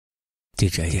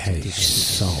DJ H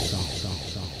Soul.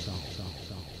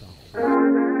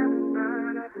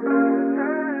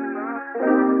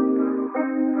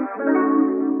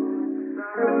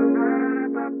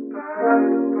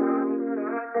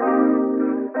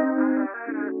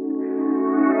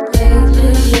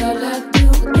 Lately all I do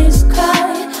is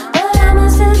cry, but I'ma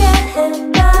still get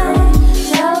hit by.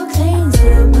 So clean,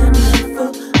 still when I'm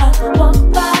full, I walk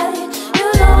by. You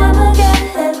know I'ma get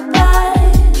hit by.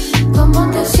 ¿Cómo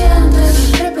te sientes?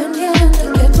 Dependiente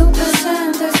que tú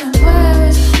presentes, te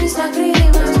mueves, mis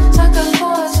lágrimas sacan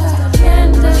cosas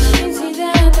calientes,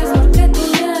 incidentes, porque tú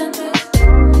mientes.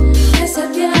 Que se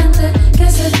tiente, que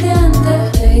se tiente.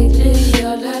 Lately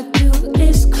all I do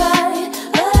is cry,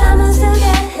 but I'ma still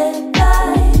get hit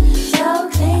by. So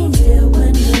clean, still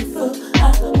when I'm full, I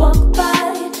walk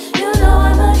by. You know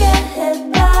I'ma get hit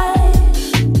by.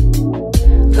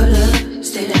 Pull up,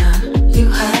 stay down. You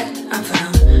hide, I'm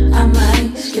found. I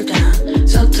might skip down.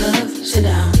 So tough, sit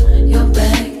down. Your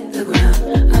back, the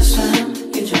ground. I swim,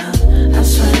 you drown. I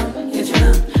swim, you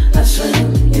drown. I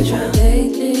swim, you drown.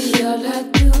 Lately all I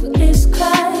do is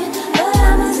cry, but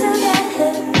I'ma still get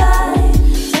hit by.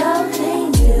 So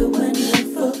clean, still when I'm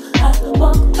full, I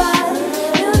walk by.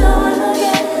 You know I'ma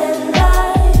get hit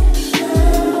by.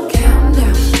 Count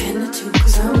down, 10 to 2,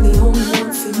 'cause I'm the only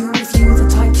one for you. If you the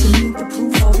type to need the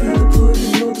proof, I'll be the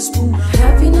pudding, you're the spoon.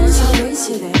 Happiness, I'll race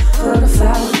you there. Put a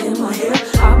flower in my hair.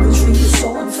 I've been treated so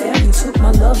unfair. You took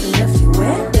my love and left you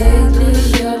where?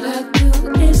 Lately all I do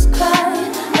is cry,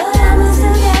 but I'ma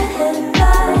still get hit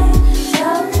by. So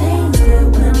clean, still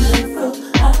when I'm full,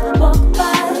 I walk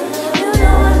by. You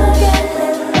know I'ma get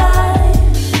hit by.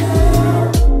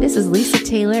 This is Lisa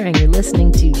Taylor, and you're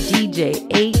listening to DJ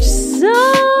H Soul.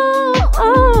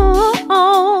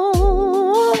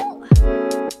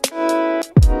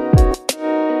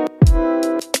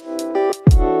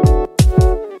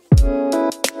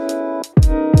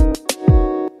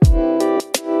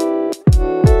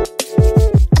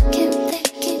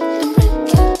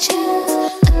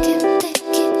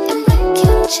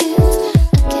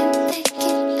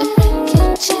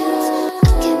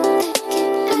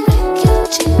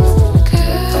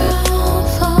 Girl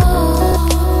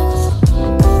falls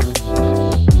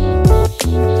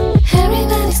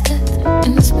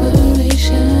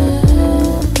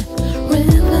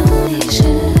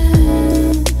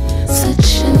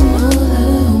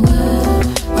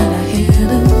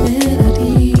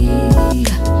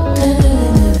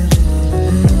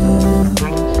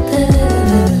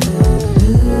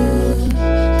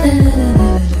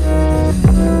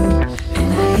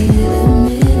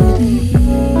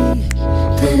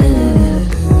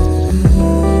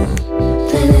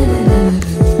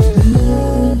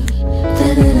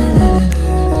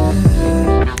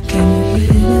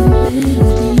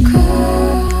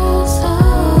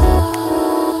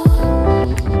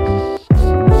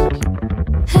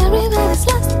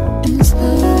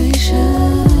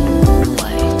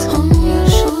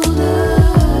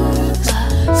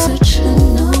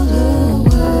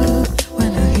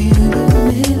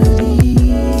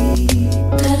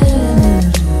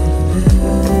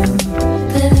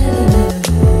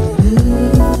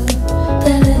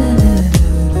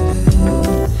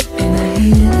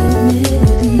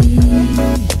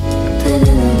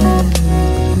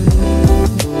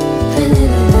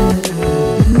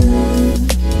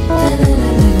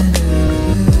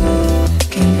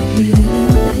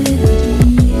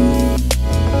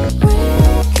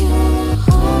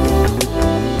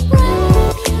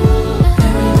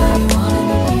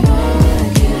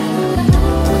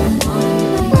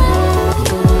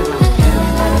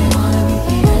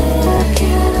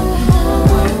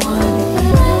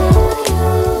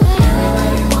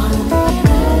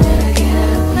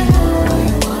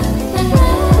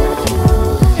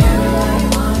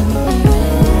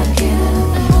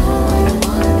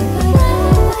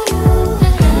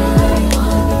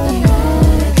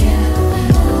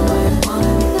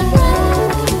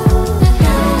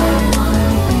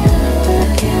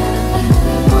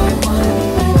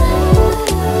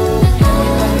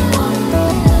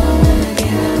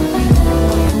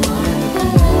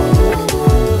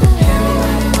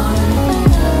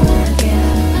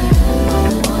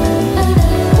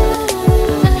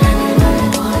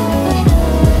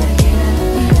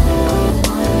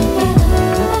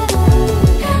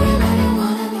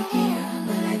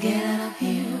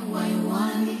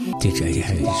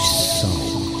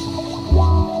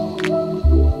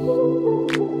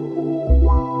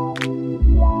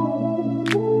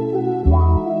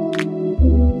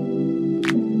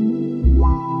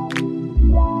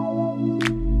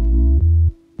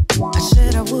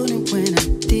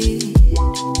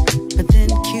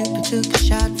took a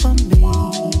shot for me.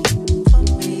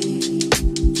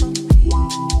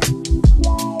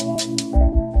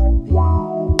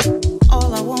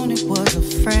 All I wanted was a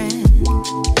friend.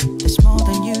 It's more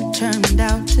than you turned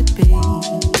out to be.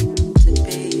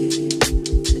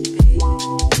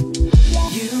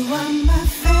 You are my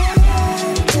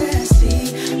fantasy.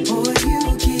 Boy, you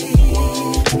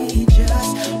give me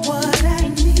just what I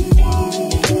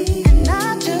need. And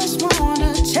I just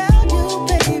wanna tell you,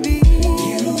 baby,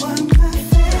 you are my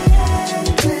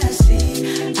fantasy.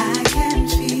 I can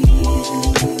feel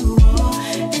you all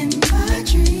in my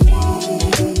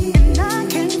dreams. And I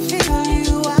can feel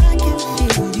you, I can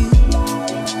feel you.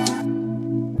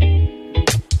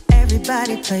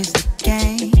 Everybody plays the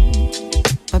game,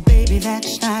 but baby,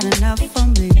 that's not enough for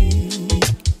me.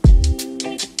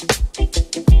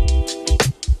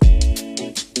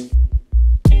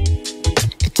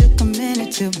 It took a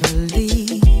minute to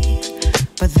believe,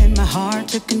 but then my heart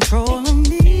took control of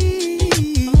me.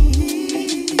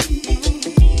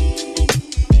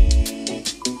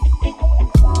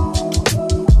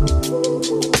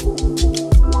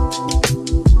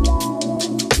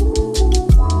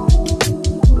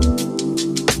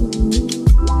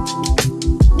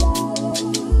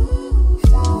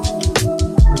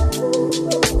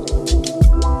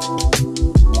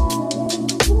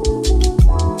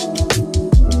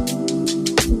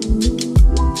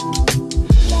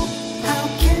 How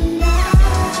can I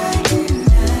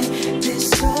deny this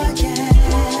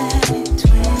organic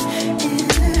twin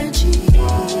energy?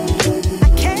 I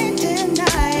can't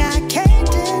deny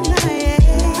it.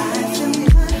 I feel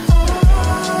my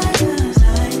heart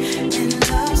align in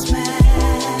love's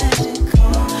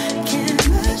magical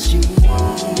chemistry.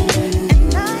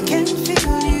 And I can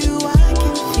feel you, I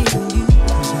can feel you,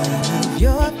 'cause I love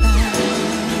your body.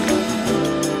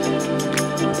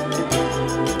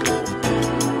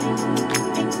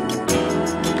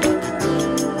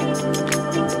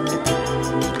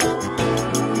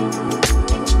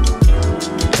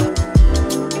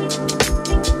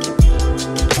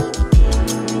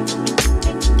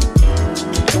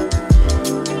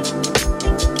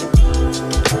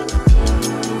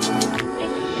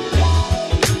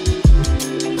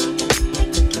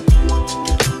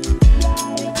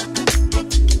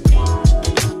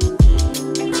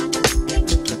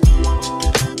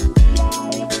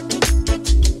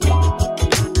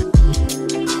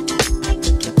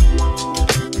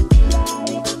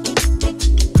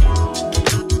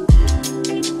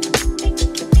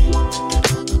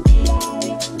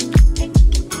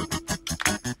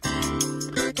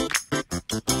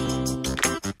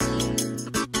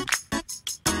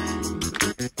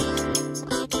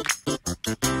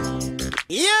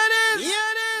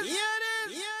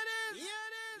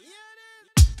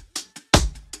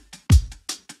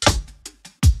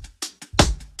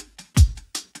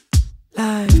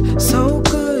 Life so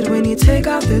good when you take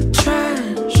out the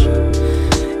trash.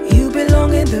 You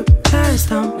belong in the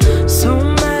past. I'm so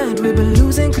mad we've been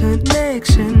losing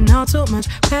connection. Not too much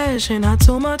passion, not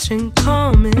too much in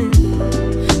common.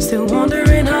 Still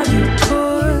wondering how you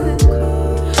could.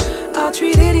 I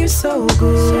treated you so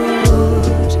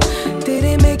good. Did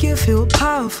it make you feel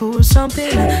powerful? Something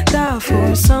to die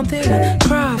for, something to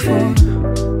cry for.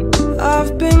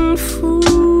 I've been fooled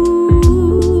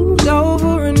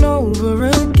over and over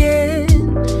again.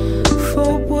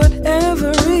 For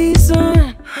whatever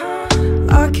reason,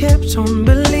 I kept on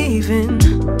believing.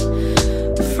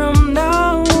 From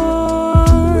now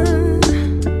on,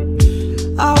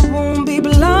 I won't be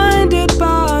blinded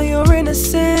by your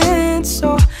innocence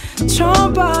or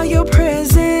charmed by your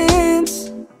presence.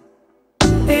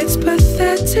 It's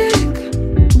pathetic,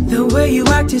 the way you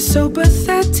act is so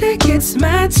pathetic. It's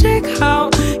magic how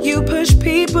you push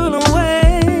people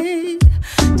away.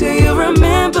 Do you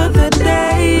remember the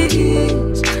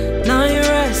days? Now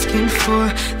you're asking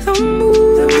for the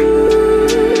moon,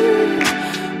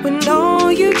 when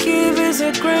all you give is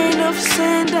a grain of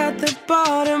sand at the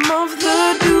bottom of the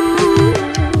dew.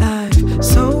 Life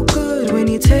so good when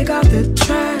you take out the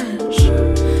trash.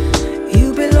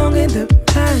 You belong in the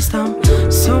past. I'm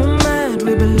so mad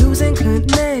we've been losing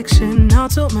connection.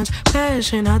 Not too much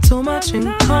passion, not too much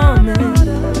in common.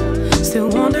 Still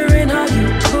wondering how you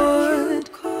could.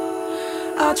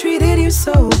 I treated you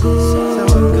so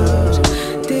good.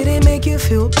 Did it make you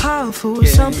feel powerful?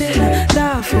 Something to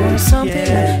die for, something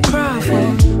to cry for.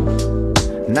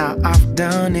 Now I've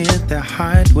done it the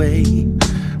hard way,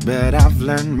 but I've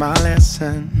learned my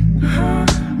lesson.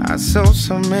 I saw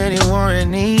so many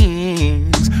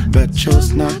warnings, but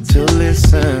chose not to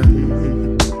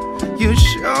listen. You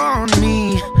showed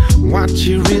me what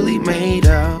you really made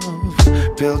of.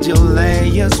 Build your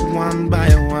layers one by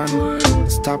one.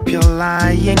 Stop your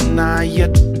lying, now you're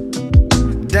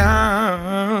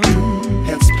down.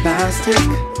 It's plastic.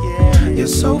 You're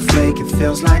so fake, it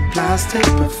feels like plastic.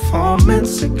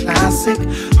 Performance, a classic,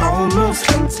 almost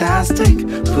fantastic.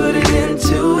 Put it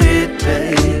into it,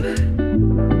 babe.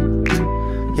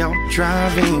 You're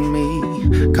driving me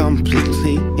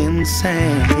completely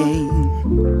insane.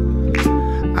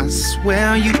 I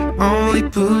swear you only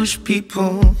push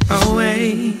people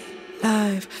away.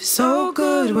 Life so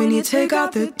good when you take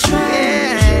out the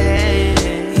trash.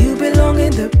 You belong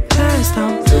in the past.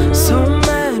 I'm so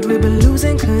mad we've been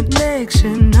losing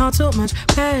connection. Not too much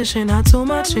passion, not too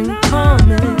much in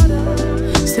common.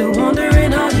 Still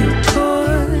wondering how you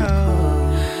could.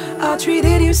 I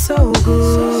treated you so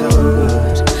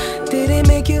good. Did it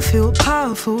make you feel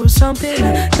powerful? Something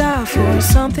to die for,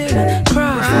 something to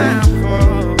cry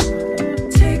for.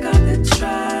 Take out the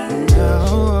trash.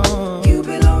 You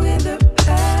belong in the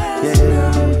past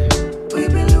now.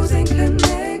 We've been losing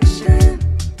connection,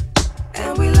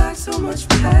 and we lack so much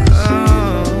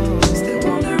passion. Still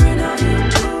wondering how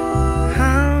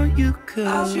you could.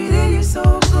 I treated you so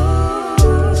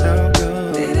good.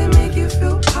 Did it make you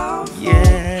feel powerful?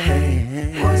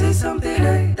 Was it something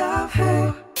to die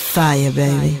for? Fire,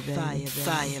 baby. Fire,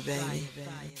 fire, baby.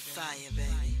 Fire,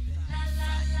 baby.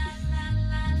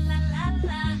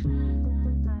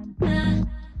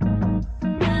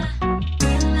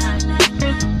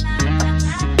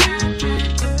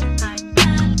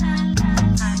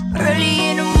 Early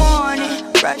in the morning,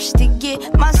 rush to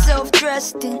get myself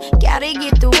dressed and gotta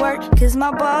get to work cause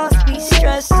my boss be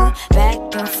stressing. Back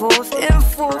and forth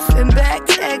and back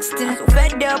texting. So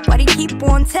fed up why they keep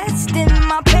on testing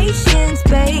my patience,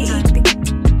 baby.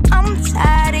 I'm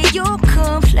tired of your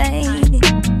complaining.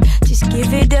 Just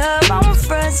give it up, I'm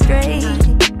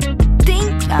frustrated.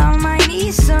 Think I might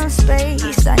need some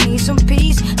space, I need some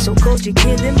peace, so cold you're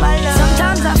killing my love.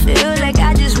 Sometimes I feel like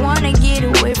I just wanna get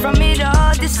away from it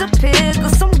all, disappear, go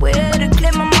somewhere to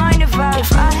clear my mind. If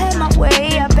I had my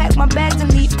way, I'd pack my bags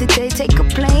and leave today. Take a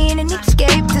plane and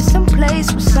escape to some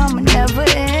place where summer never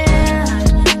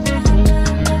ends,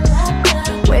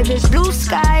 where there's blue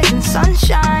skies and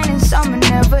sunshine and summer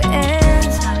never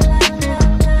ends.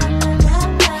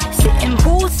 Sitting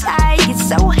poolside, get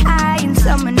so high and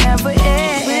summer never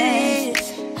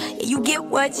ends. Yeah, you get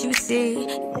what you see.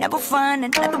 You never find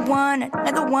another one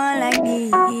like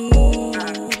me.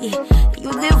 You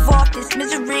live off this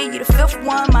misery, you're the fifth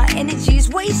one. My energy's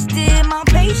wasted, my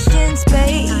patience,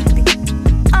 baby.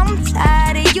 I'm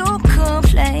tired of your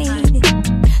complaining.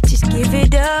 Just give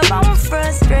it up, I'm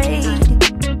frustrated.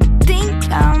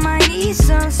 Think I might need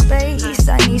some space,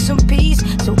 I need some peace,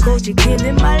 so cold you're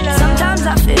killing my love. Sometimes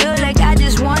I feel like I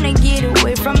just wanna get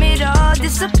away from it all,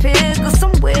 disappear, go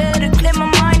somewhere to clear my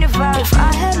mind. If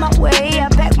I had my way,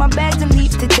 I'd pack my bags and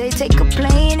leave today. Take a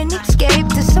plane and escape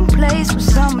to some place where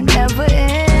summer never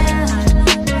ends,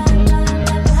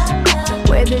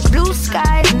 where there's blue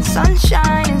skies and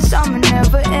sunshine and summer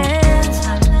never ends.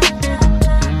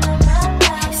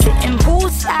 Sitting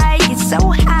poolside, get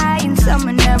so high and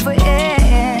summer never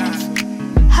ends.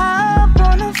 Hop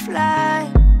on a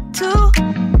flight to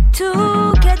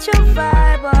catch your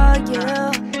vibe, oh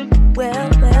yeah. Well,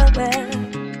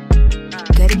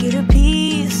 gotta get a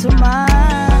piece of mind.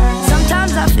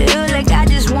 Sometimes I feel like I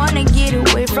just wanna get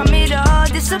away from it all,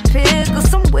 disappear, go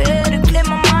somewhere to clear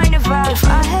my mind. If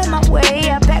I had my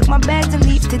way, I'd pack my bags and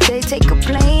leave today. Take a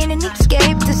plane and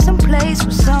escape to some place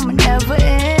where summer never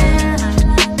ends,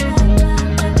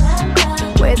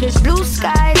 where there's blue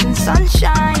skies and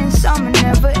sunshine and summer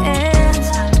never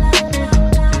ends.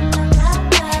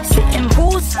 Sitting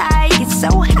poolside, get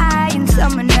so high and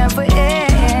summer never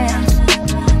ends,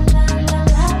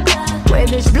 where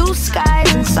there's blue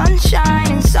skies and sunshine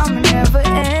and summer never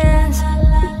ends.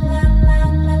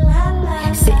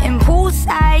 Sitting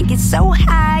poolside, get so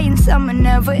high and summer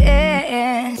never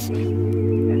ends.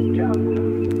 And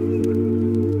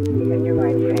you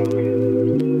might think,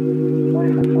 what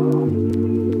if I fall?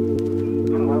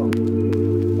 Well,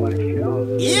 what if you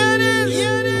don't?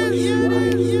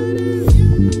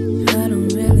 I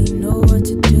don't really know what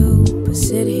to do but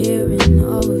sit here in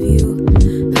awe of you.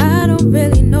 I don't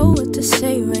really know what to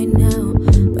say right now,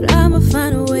 but I'ma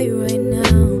find a way right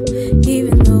now.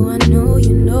 Even though I know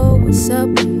you know what's up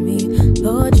with me,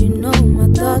 Lord, you know my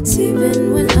thoughts.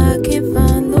 Even when I can't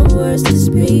find the words to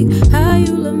speak, how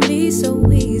you love me so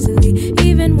easily.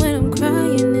 Even when I'm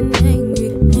crying and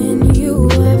angry, in you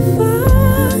I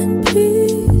find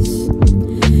peace.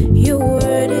 Your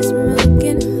word is milk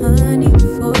and honey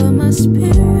for my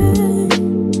spirit,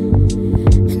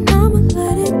 and I'ma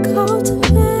let it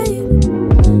cultivate.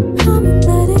 I'ma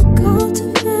let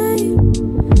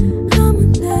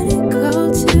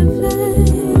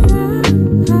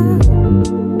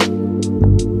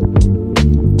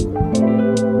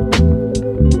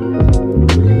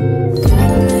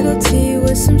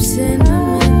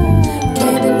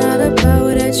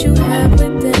you have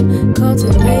within.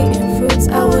 Cultivating fruits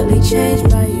outwardly changed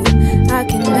by you. I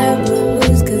can never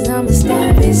lose, cause I'ma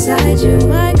stand beside you.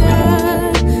 My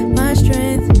God, my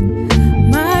strength,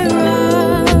 my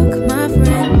rock, my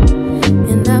friend.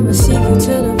 And I'ma seek you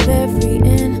to the very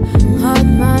end. Heart,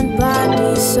 mind,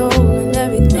 body, soul, and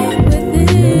everything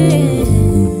within.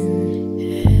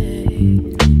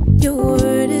 Your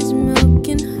word is milk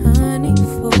and honey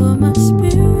for my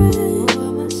spirit.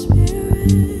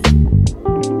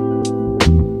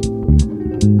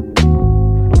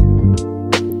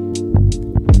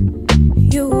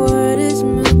 Your word is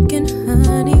milk and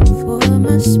honey for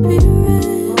my spirit.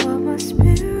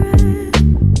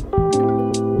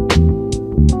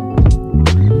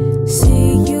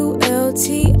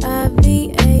 CULTIVAT.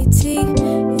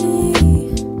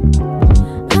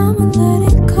 I'ma let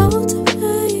it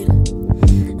cultivate.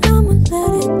 I'ma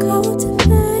let it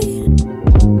cultivate.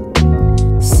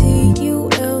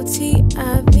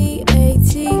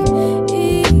 CULTIVAT.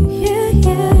 Yeah,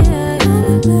 yeah.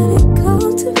 I'ma let it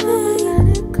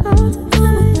cultivate.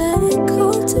 I'ma let it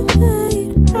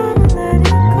cultivate. I'ma let it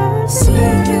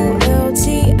cultivate.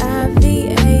 CULTIVAT.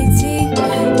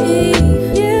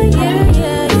 Yeah, yeah,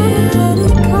 yeah. I'ma let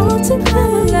it cultivate.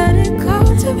 I'ma let it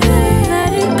cultivate.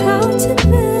 Let it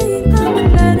cultivate. I'ma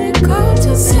let it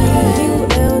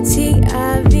cultivate.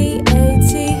 CULTIVAT.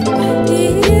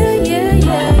 Yeah, yeah,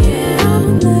 yeah, yeah.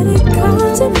 I'ma let it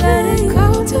cultivate. Let it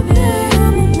cultivate.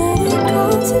 I'ma let it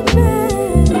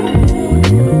cultivate.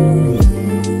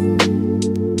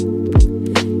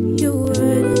 Your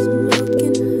word is milk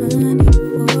and honey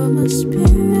for my spirit.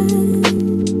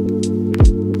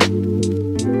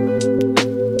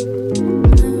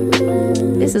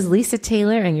 This is Lisa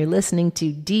Taylor, and you're listening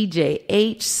to DJ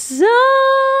H Soul.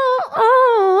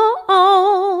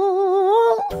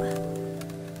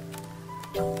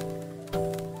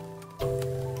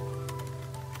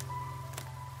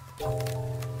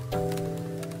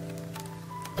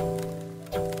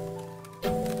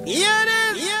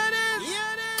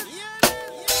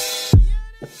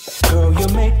 Girl, you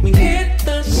make me hit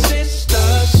the sister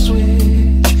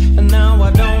switch, and now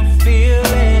I don't feel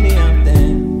any of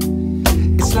them.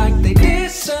 It's like they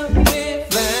disappear,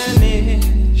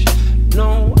 vanish.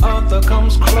 No other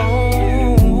comes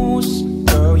close.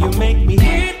 Girl, you make me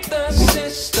hit the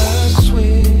sister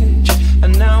switch,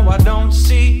 and now I don't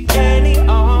see any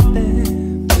of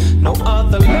them. No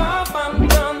other love, I'm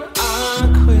done,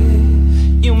 I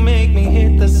quit. You make me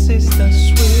hit the sister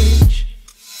switch.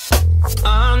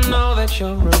 I know that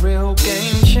you're a real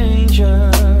game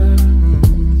changer.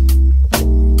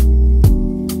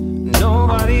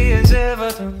 Nobody has ever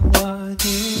done what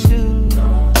you do.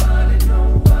 Nobody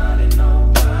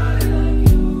like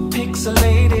you.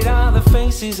 Pixelated are the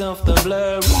faces of the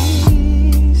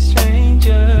blurry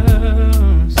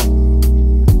strangers.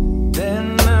 They're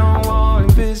now all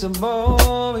invisible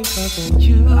because of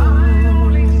you.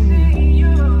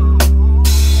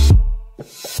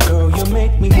 Girl, you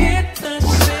make me hit the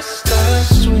sister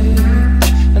switch,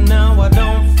 and now I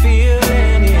don't feel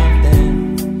any of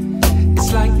them.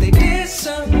 It's like they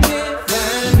disappear,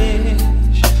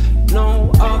 vanish.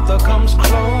 No other comes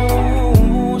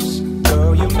close.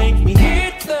 Girl, you make me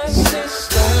hit the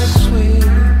sister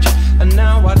switch, and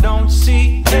now I don't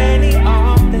see any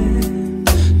of them.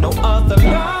 No other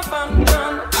love, I'm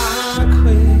done, I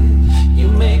quit. You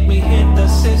make me hit the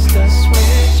sister switch.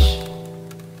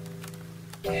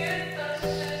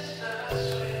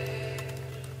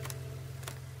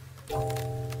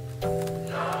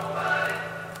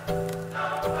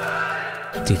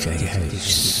 DJ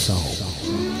H Soul.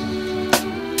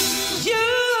 You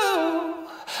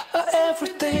are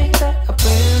everything that I've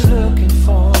been looking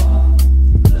for.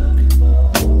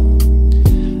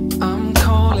 I'm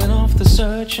calling off the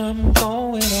search, I'm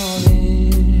going all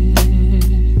in.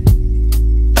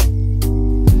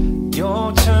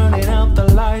 You're turning out the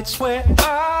lights where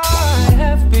I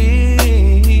have been.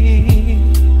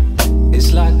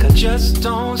 It's like I just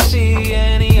don't see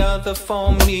any other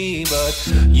for me but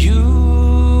you.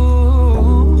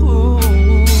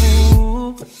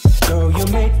 Girl, you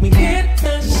make me hit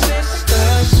the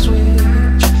sister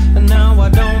switch, and now I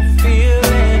don't feel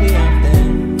any of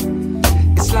them.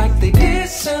 It's like they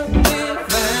disappear,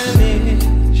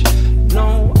 vanish.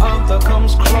 No other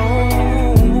comes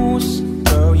close.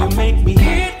 Girl, you make me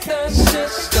hit the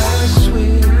sister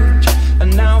switch,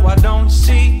 and now I don't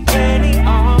see any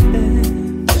of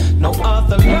them. No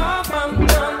other love, I'm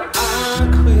done, I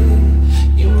quit.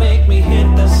 You make me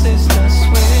hit the sister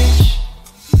switch.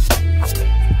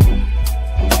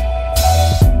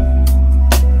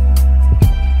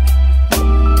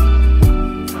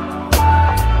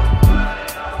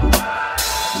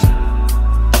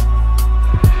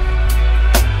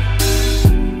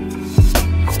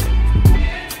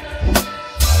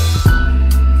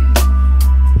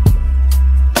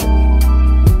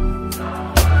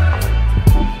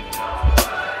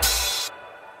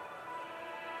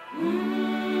 Girl,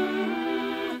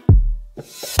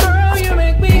 you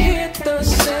make me hit the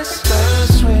sister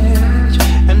switch,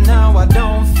 and now I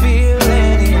don't feel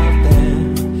any of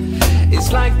them.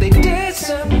 It's like they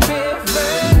disappear,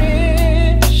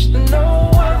 vanish,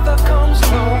 no other comes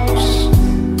close.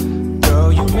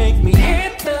 Girl, you make me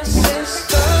hit the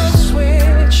sister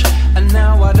switch, and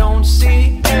now I don't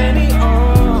see any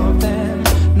of them.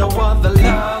 No other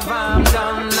love, I'm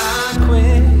done, I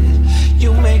quit.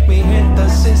 You make me hit the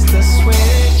sister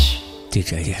switch.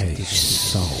 DJ H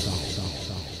Soul.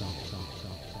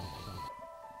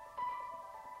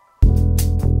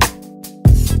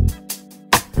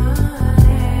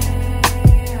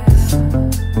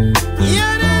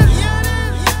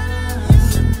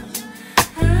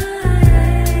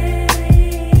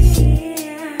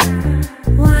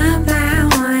 One by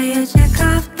one, you check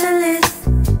off the list.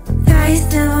 Thrice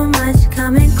too much,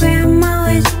 come and grant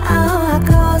my wish. Oh, I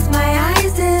close my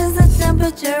eyes as the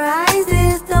temperature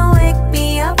rises. Don't wake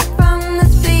me up from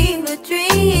this fever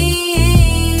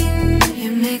dream.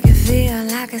 You make it feel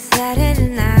like a Saturday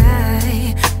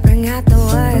night. Bring out the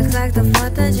works like the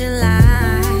 4th of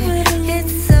July.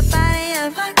 It's a body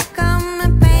of rock, come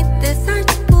and paint this art,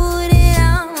 put it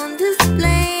on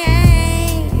display.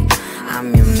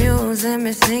 I'm your muse, let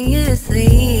me sing you to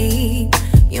sleep.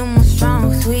 You're my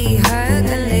strong, sweet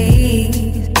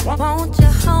Hercules. Won't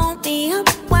you hold me up,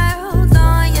 world's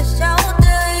on your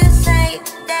shoulder? You say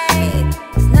day,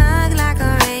 snug like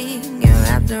a ring. You're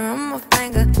wrapped around my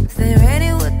finger, stay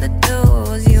ready with the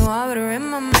tools. You order in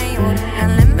my mail, and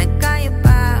let me call you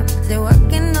Bob. Stay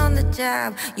working on the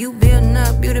job. You building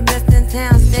up, you the best in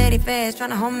town. Steady fast,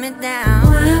 trying to hold me down.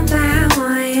 One by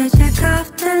one, you check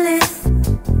off the list.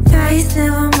 Thrice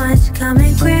too much, come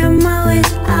and grant my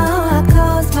wish. Oh, I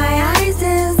close my eyes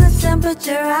as the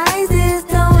temperature rises.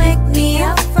 Don't wake me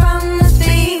up from this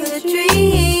fever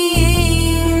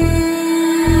dream.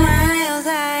 Miles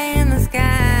high in the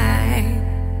sky,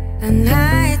 the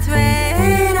night's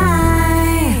red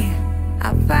eye. I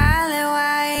pilot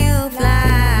while you fly.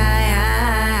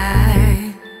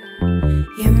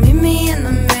 You meet me in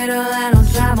the middle, I don't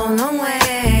travel long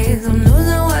ways. I'm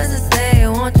losing words to say,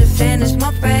 won't you finish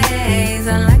my phrase? I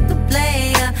like to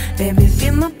play, baby, be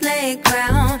my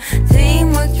playground.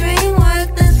 Teamwork, dream work,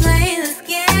 let's play this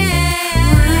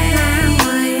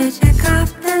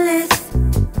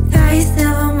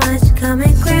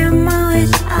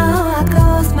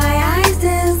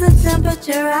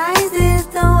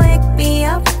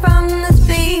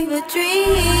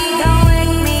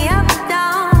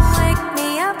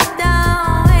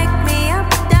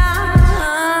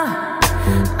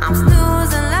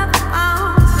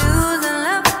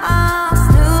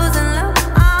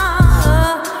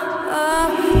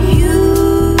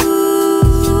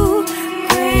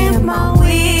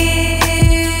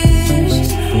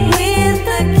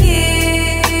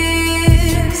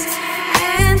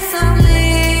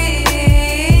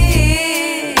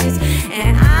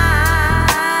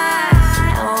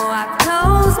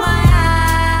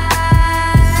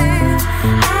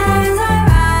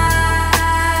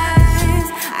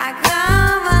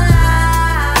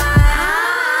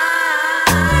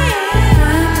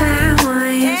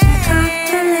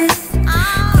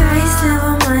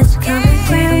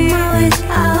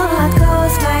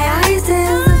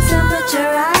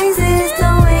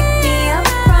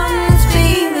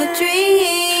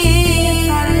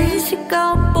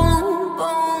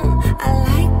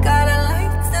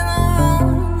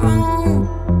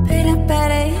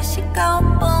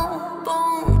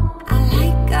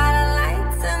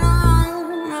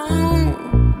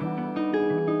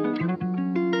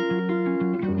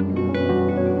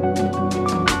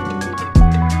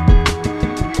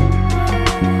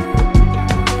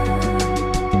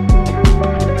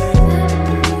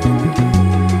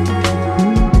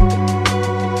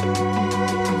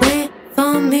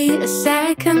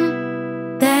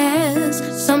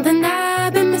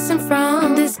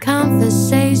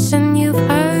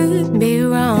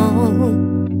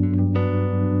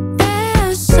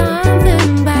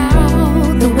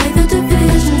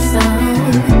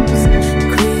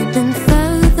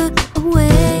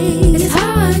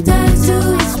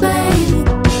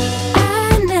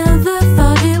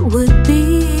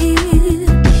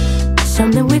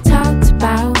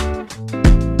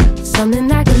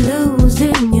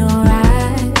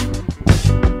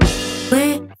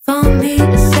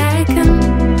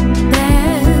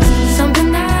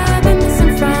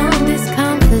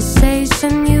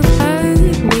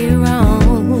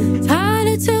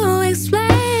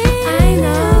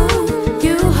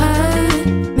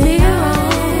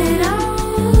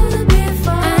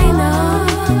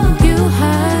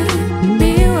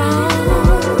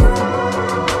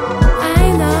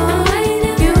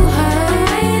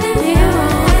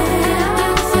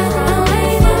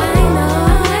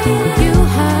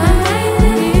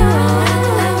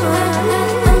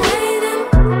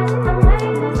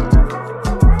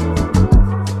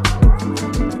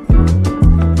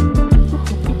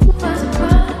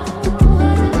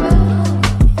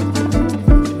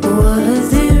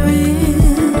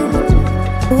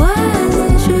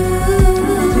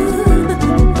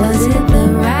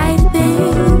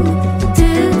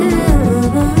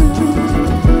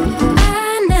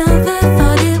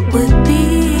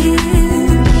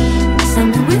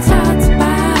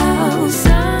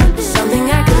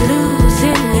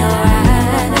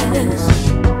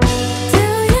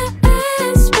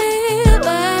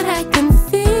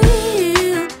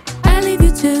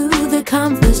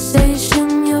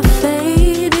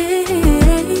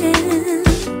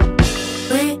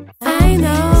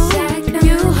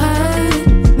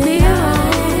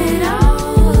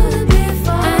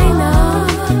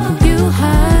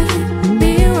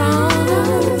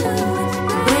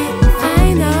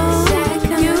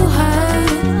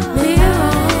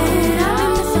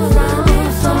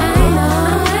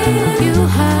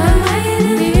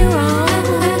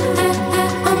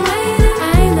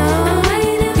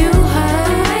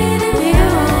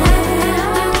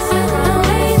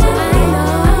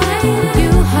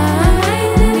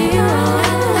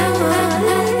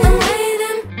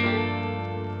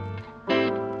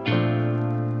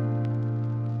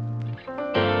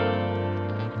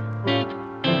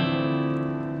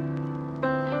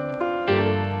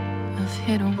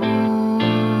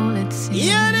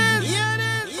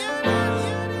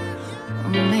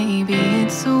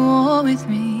with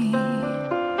me.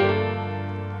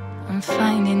 I'm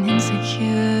finding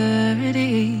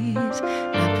insecurities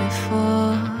that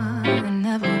before I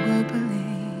never would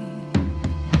believe.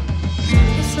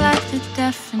 It's like the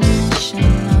definition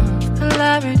of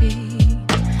polarity,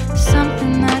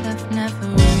 something that I've never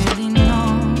really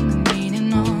known the meaning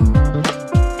of.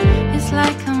 It's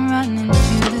like I'm running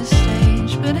to the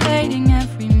stage, but hating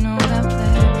every note I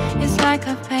play. It's like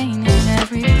I've painted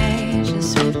every page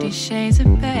as 50 shades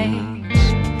of beige,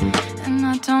 and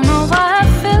I don't know why I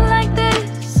feel like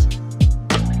this.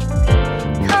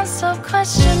 Can't stop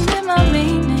questioning my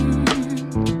meaning.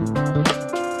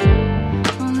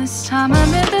 Well, this time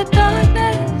I'm in the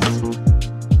darkness.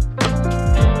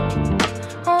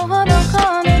 Oh, what I'm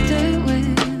gonna do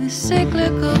with this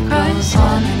cyclical crisis?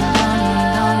 On and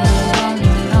on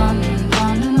and on and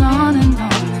on and on and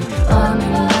on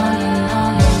and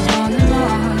on and on and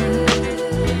on.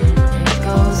 It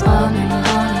goes on and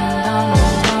on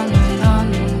and on and on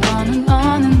and on and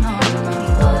on and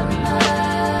on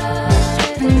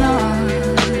and on.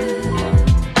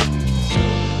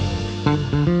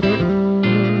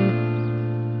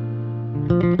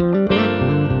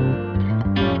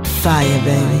 Fire,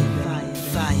 baby.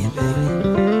 Fire, baby.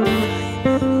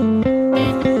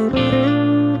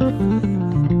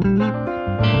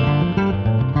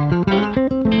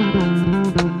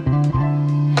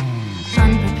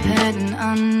 Unprepared and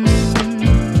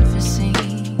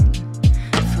unforeseen.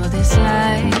 For this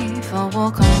life, I'll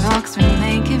walk on rocks and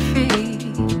make it free.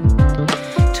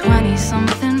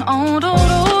 20-something old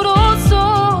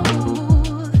soul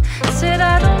said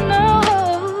I don't know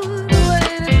the way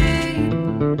to be.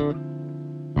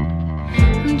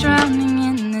 I'm drowning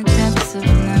in the depths of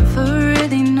never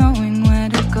really knowing where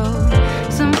to go.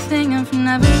 Something I've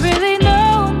never really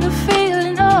known the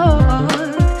feeling of.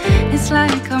 It's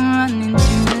like I'm running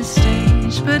to the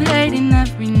stage, but hating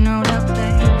every note I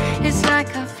play. It's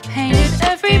like I've painted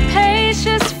every page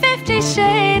just 50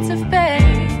 shades of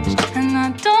beige, and I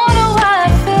don't know why I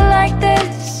feel like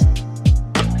this.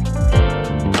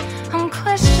 I'm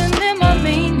questioning my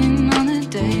meaning on a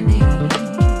daily,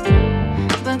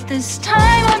 but this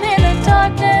time I'm in the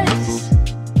darkness.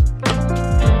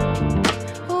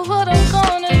 Well, what I'm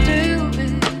gonna do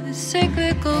with this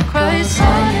cyclical crisis? On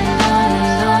and on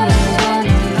and on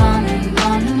and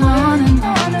on and on and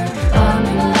on and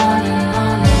on and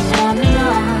on and on and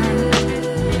on.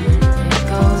 It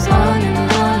goes on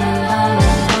and on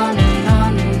and on and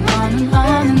on and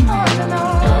on and on and on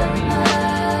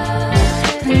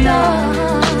and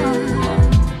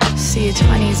on. See, your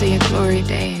 20s are your glory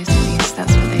days, at least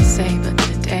that's what they say. But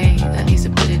today, that leaves a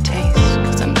bitter taste,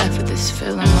 cause I'm left with this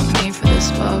feeling, not made for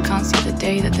this world. Can't see the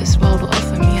day that this world will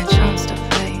offer me a chance to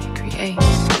play, create.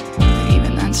 But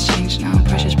even that's changed now,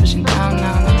 pressure's pushing down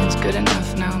now. Nothing's good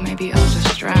enough now, maybe I'll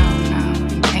just drown now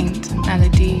in paint and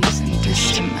melodies and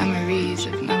distant memories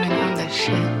of knowing I'm the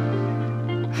shit.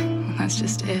 Well, that's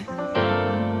just it,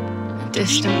 a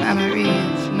distant memory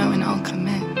of knowing I'll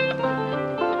commit.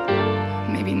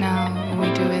 Maybe now all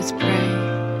we do is pray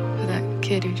for that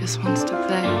kid who just wants to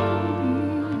play.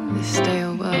 This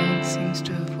stale world seems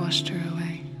to have washed her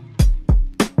away.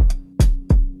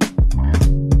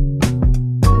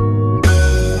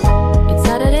 It's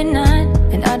Saturday night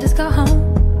and I just got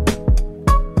home.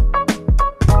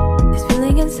 This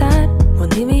feeling inside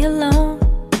won't leave me alone.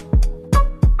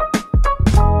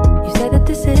 You say that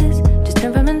this is just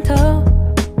temperamental.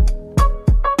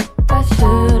 I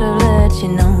should have let you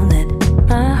know that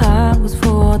my heart was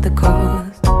for the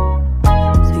cause.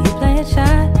 So you play it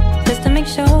shy just to make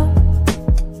sure.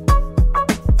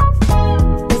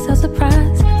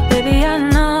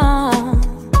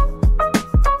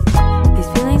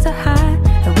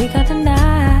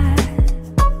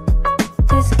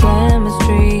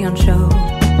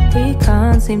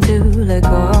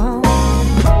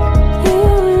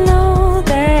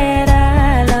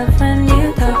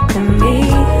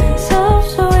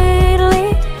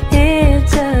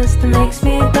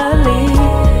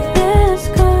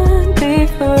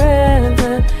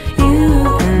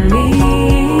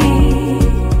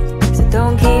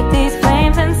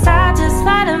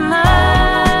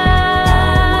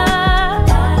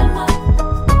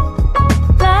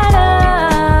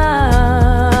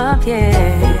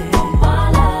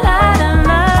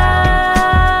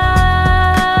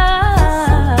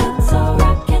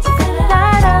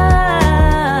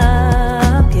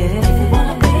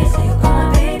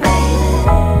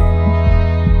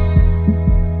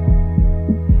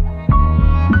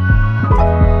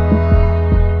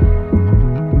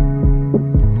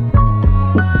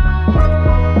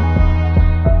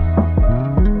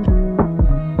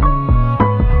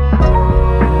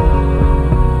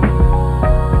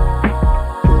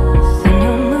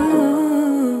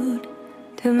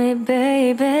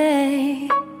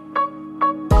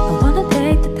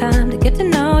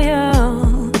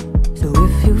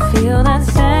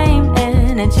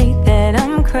 energy that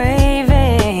I'm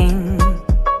craving.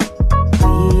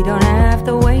 We don't have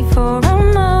to wait for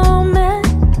a moment,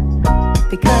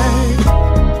 because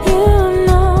you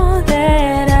know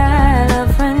that I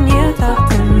love when you talk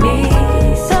to me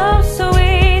so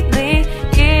sweetly.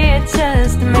 It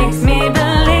just makes me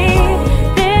believe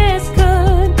this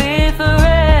could be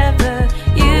forever,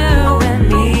 you and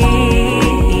me.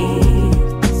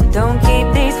 So don't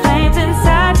keep these flames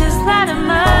inside, just light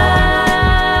them up.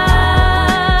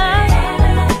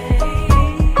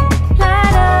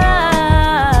 Light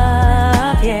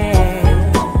up, yeah.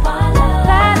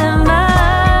 Light them up.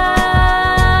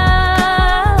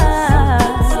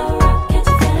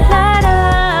 Light up,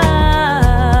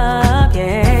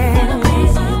 yeah.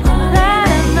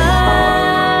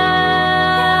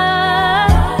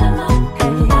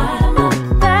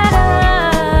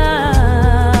 Light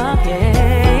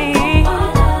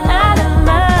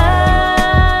them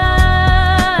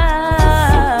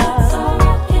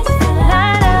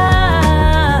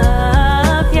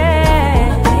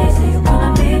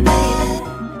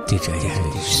DJ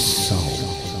Eddie Soul.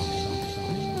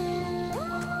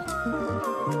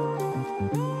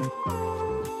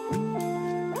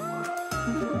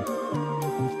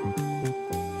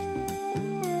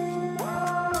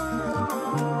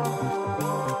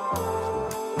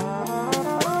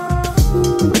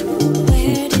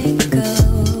 Where'd it go?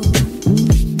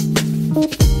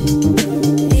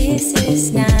 This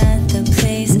is not the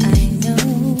place I know.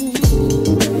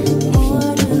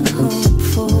 More to hope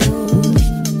for.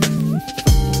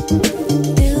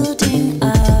 Building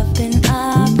up and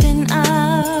up and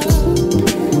up.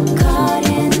 Caught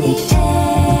in the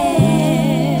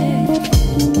air.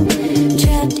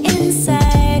 Trapped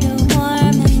inside a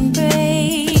warm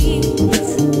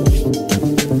embrace.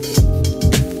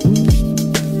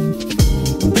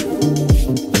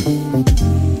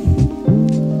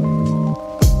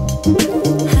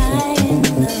 High and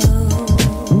low,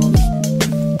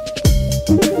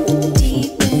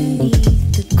 deep beneath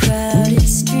the crowded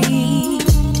street,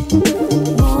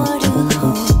 more to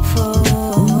hope for.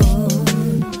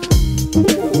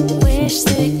 Wish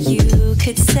that you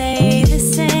could say the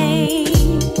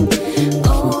same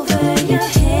over your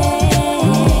head,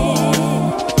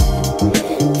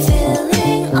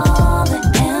 filling all the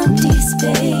empty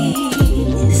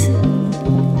space.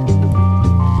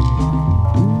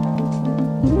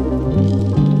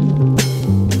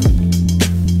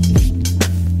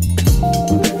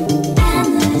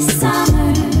 And the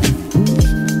summer,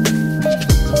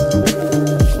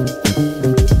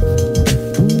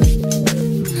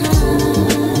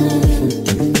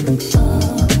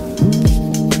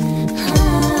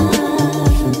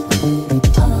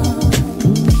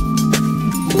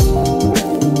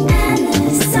 and the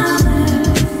summer.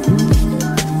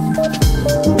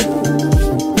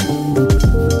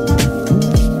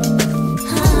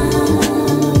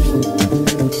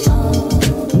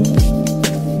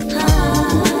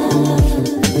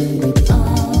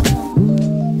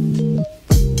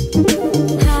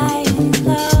 High and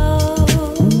low,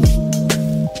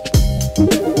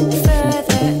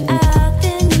 further out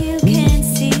than you can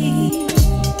see.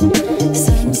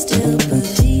 Some still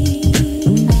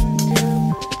believe.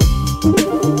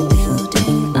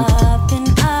 Building up and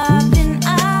up and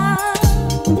up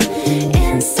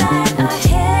inside our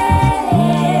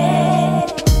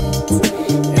heads,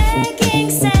 making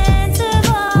sense of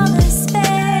all the space.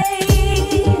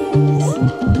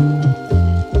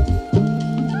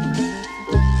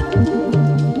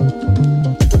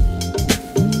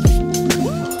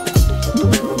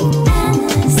 And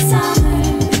the summer,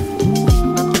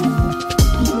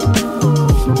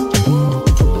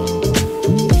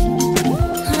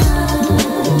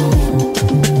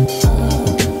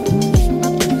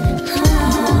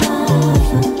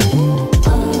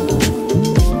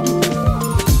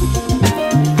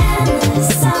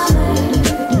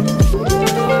 and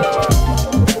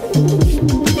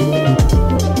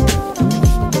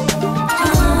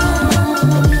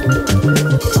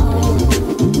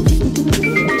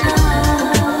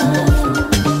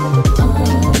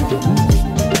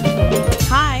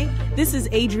Hi, this is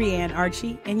Adrienne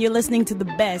Archie, and you're listening to the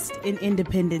best in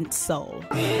independent soul.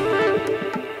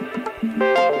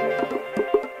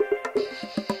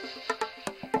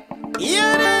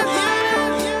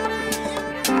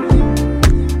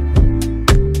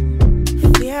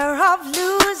 Fear of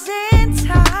losing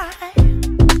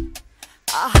time.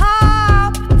 I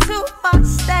hop to my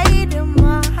state of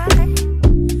mind,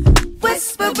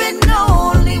 whispering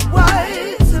only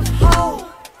words of hope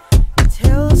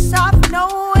till soft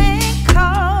knowing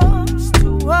comes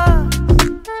to us.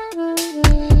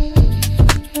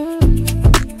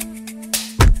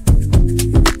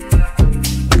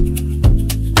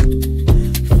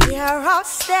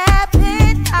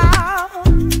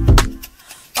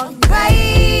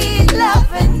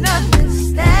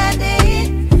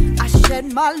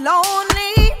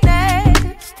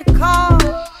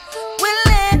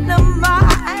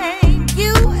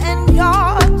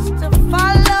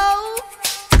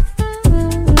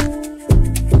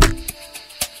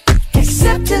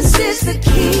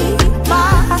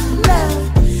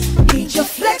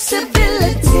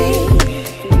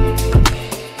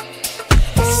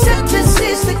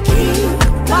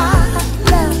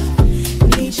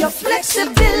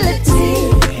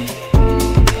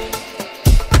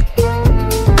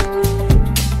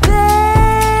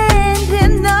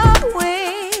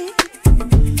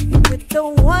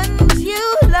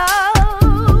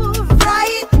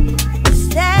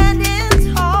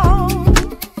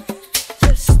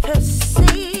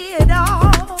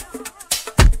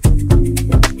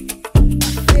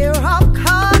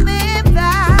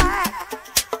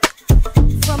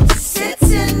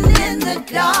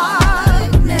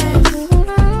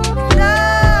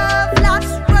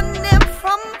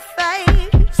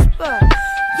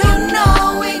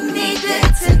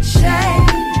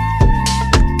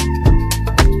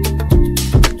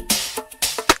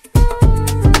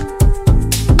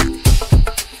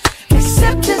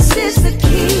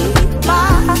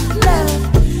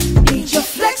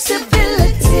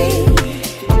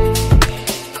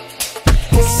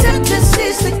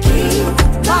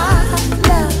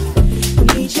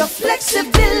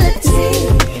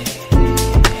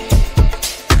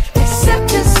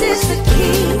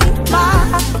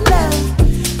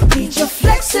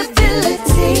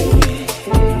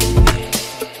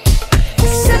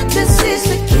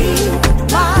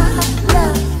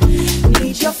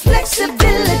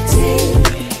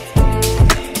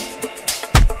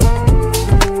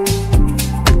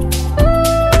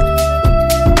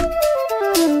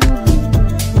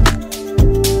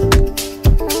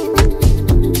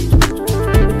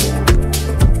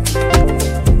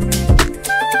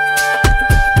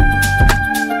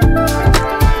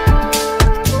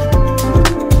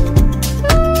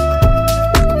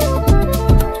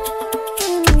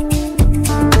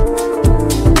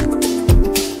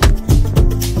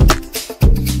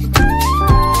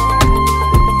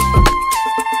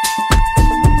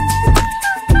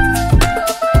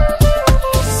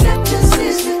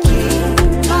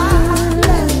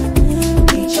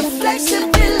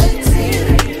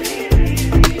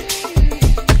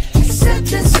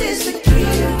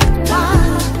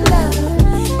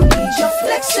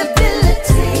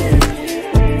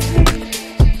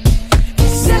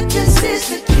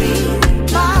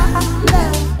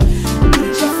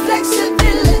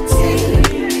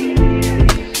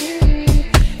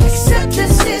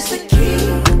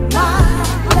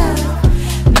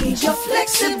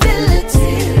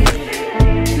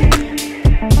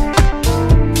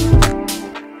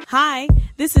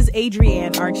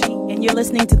 Adrienne Archie, and you're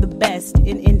listening to the best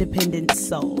in independent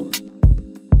soul.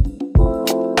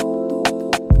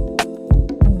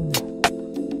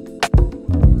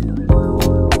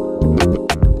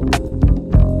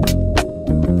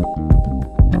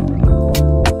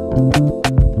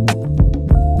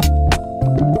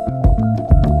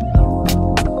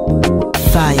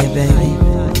 Fire, baby.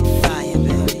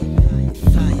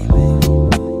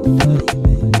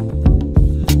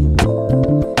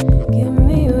 Give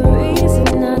me a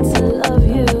reason not to love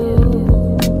you.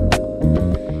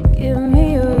 Give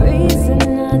me a reason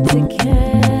not to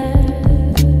care.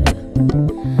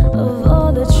 Of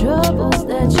all the troubles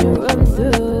that you run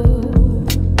through,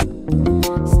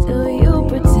 still you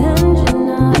pretend you're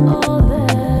not all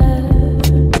there.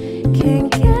 Can't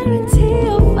guarantee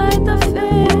you'll fight the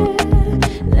fear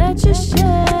that you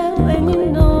share when you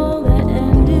know the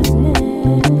end is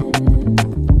near.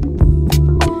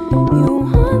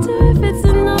 You wonder if it's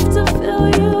enough to fill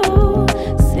you,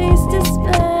 cease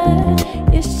despair.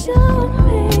 You show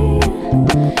me,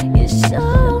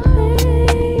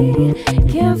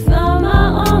 can't find my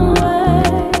own way.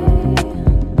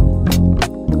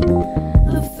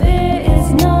 The fear is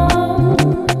numb.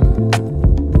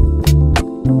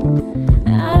 I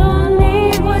don't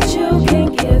need what you can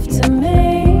give to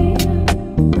me.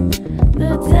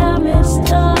 The damage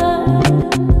done.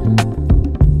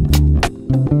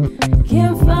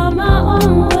 Can't find my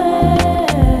own way.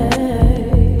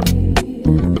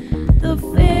 The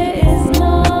fear is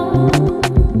numb.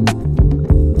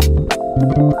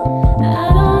 I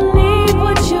don't need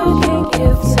what you can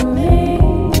give to me.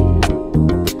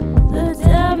 The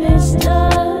damage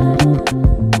done.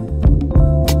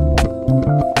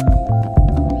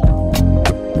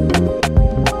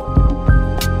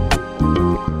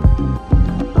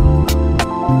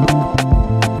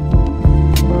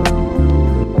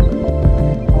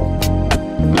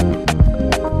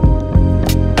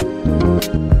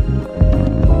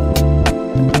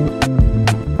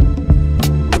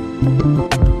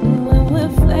 When we're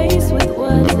faced with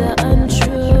words that are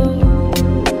untrue,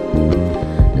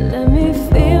 let me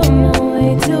feel my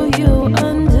way till you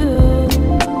undo.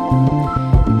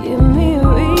 Give me a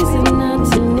reason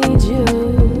not to need you.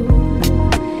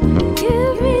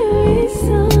 Give me a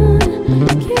reason.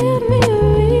 Give me a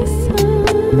reason.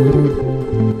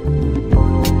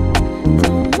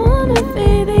 Don't wanna be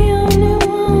the only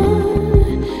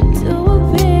one to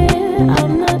appear.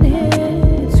 I'm not here.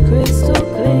 It's crystal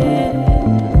clear.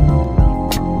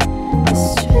 It's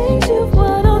strange you've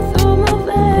watered through my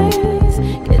veins.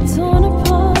 Get torn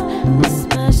apart, I'm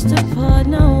smashed apart,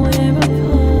 now we're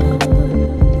apart.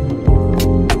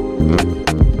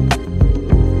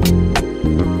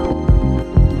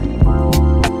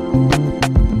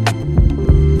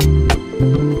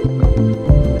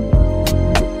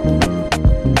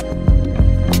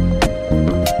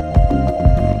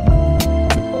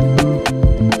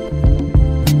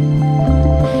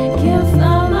 Can't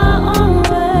find my own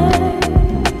way.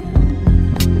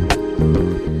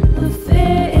 The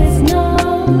fear is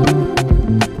numb.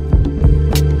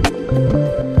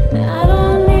 I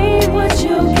don't need what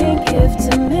you can give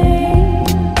to me.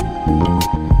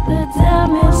 The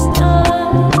damage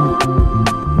done.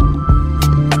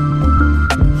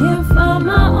 Can't find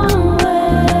my own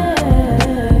way.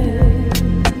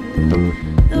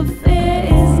 The fear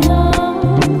is numb.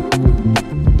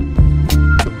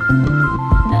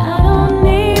 I don't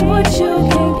need what you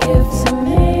can give to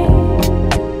me.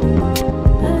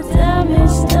 The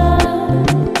damage done.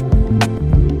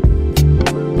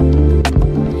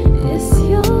 It's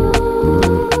your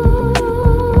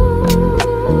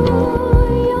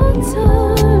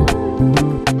turn.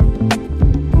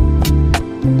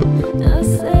 I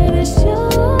said it's your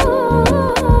turn.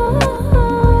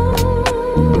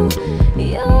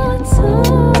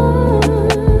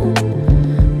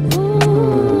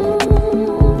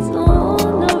 Don't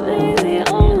wanna be the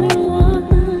only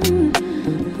one.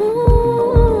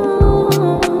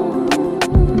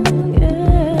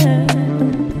 Yeah.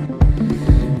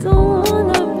 Don't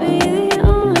wanna be the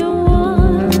only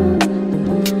one.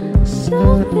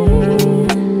 Show me.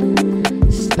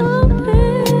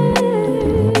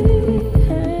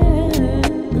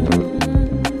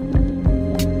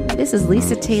 This is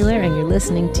Lisa Taylor, and you're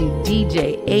listening to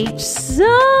DJ H Soul.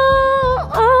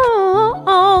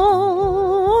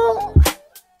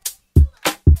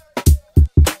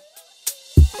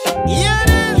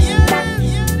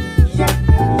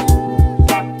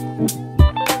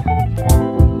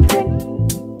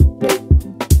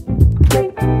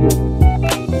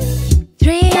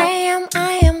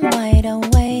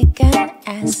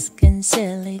 Asking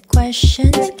silly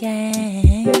questions,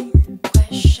 gang.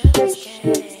 Questions,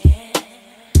 gang.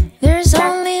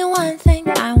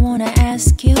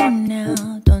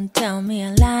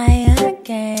 fly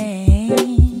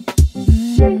again.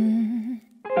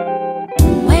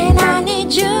 When I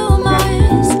need you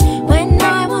most, when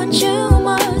I want you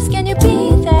most, can you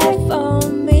be there for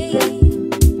me?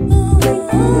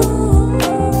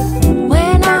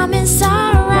 When I'm in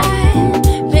sorrow,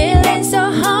 feeling so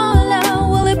hollow,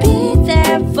 will you be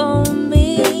there for me?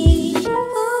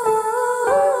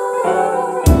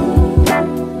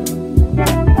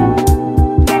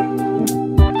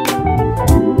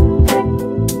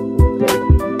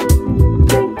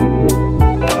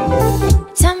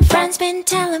 Some friends been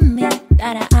telling me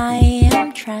that I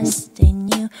am trusting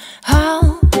you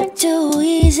all too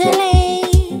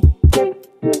easily.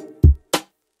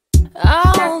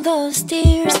 All those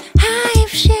tears I've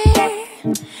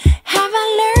shared, have I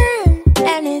learned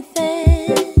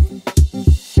anything?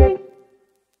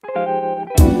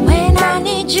 When I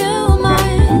need you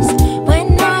most,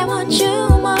 when I want you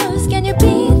most, can you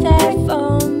be there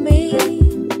for me?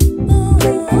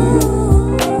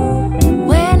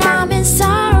 When I'm in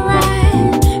sorrow,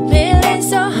 feeling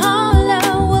so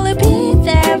hollow, will you be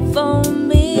there for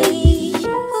me?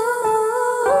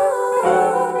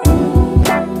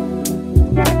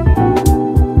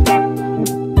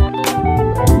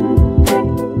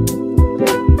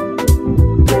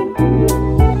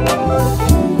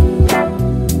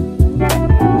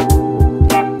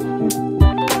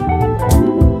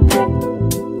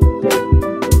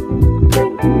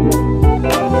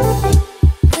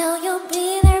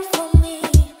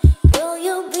 Will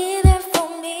you be there for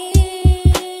me?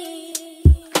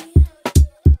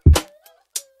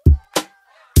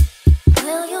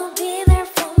 Will you be there for me? Will you be there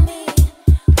for me?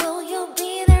 Will you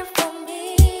be there for me?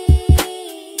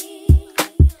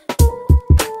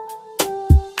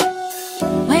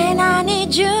 When I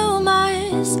need you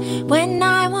most, when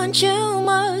I want you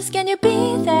most, can you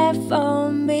be there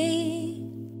for me?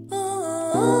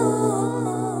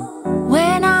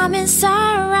 When I'm in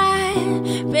sorrow,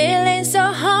 feeling so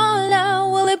hollow,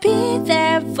 will you be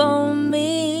there for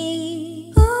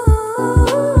me?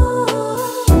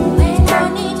 When I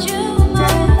need you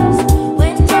most,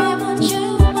 when I want you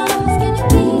most, can you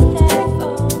be there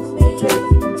for me?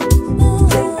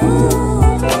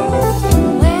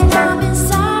 When I'm in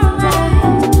sorrow,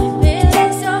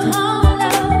 feeling so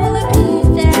hollow, will you be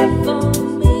there for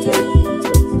me?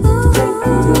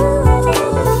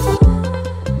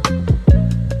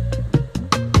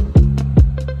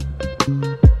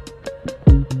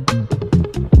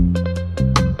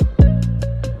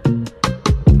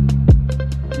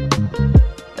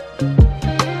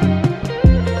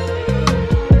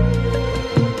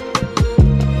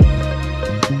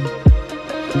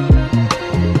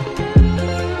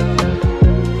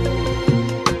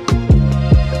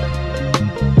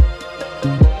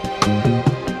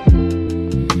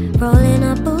 Rolling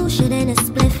up bullshit in a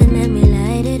spliff and then we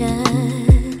light it up.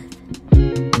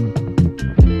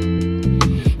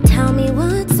 Tell me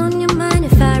what's on your mind.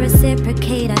 If I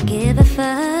reciprocate, I give a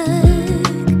fuck.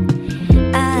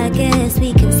 I guess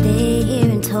we can stay here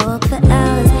and talk for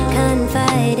hours.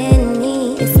 Confide in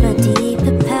me, it's my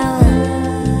deeper power.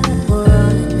 We're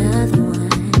on another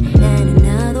one and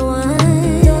another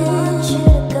one. Don't want you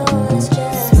to go, let's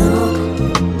just smoke,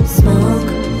 smoke,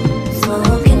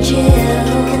 smoke and chill.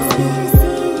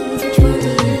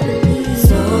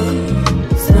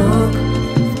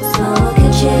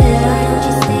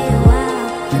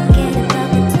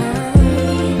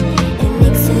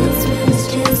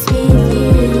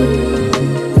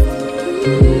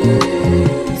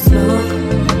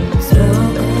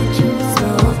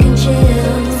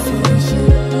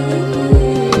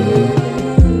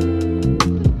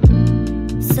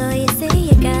 So you say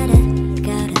you got a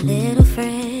little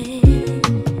friend.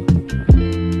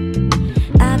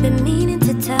 I've been meaning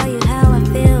to tell you how I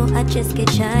feel, I just get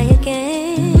shy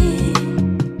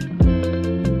again.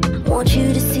 Want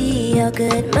you to see how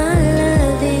good my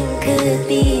loving could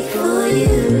be for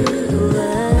you.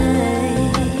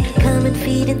 Come and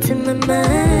feed into my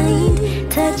mind,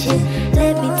 touch it,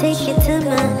 let me take you to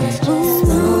my smoke,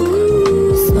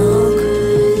 smoke,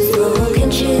 smoke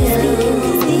and chill.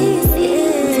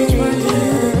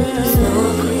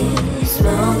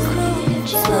 Smoke,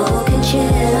 smoke and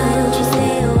chill. Why don't you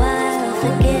stay a while?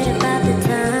 Forget about the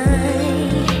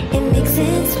time. It makes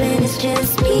sense when it's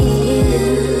just me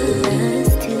and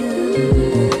us two.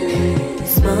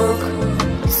 Smoke,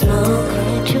 smoke,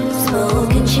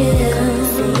 smoke and chill.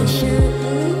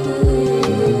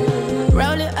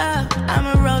 Roll it up,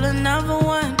 I'ma roll another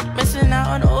one. Missing out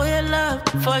on all your love.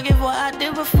 Forgive what I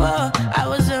did before. I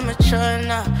was immature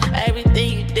enough.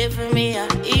 Everything you did for me, I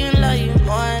even love you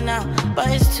more now. But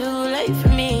it's too late for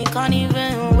me, can't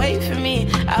even wait for me.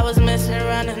 I was messing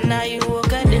around and now you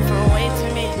woke up.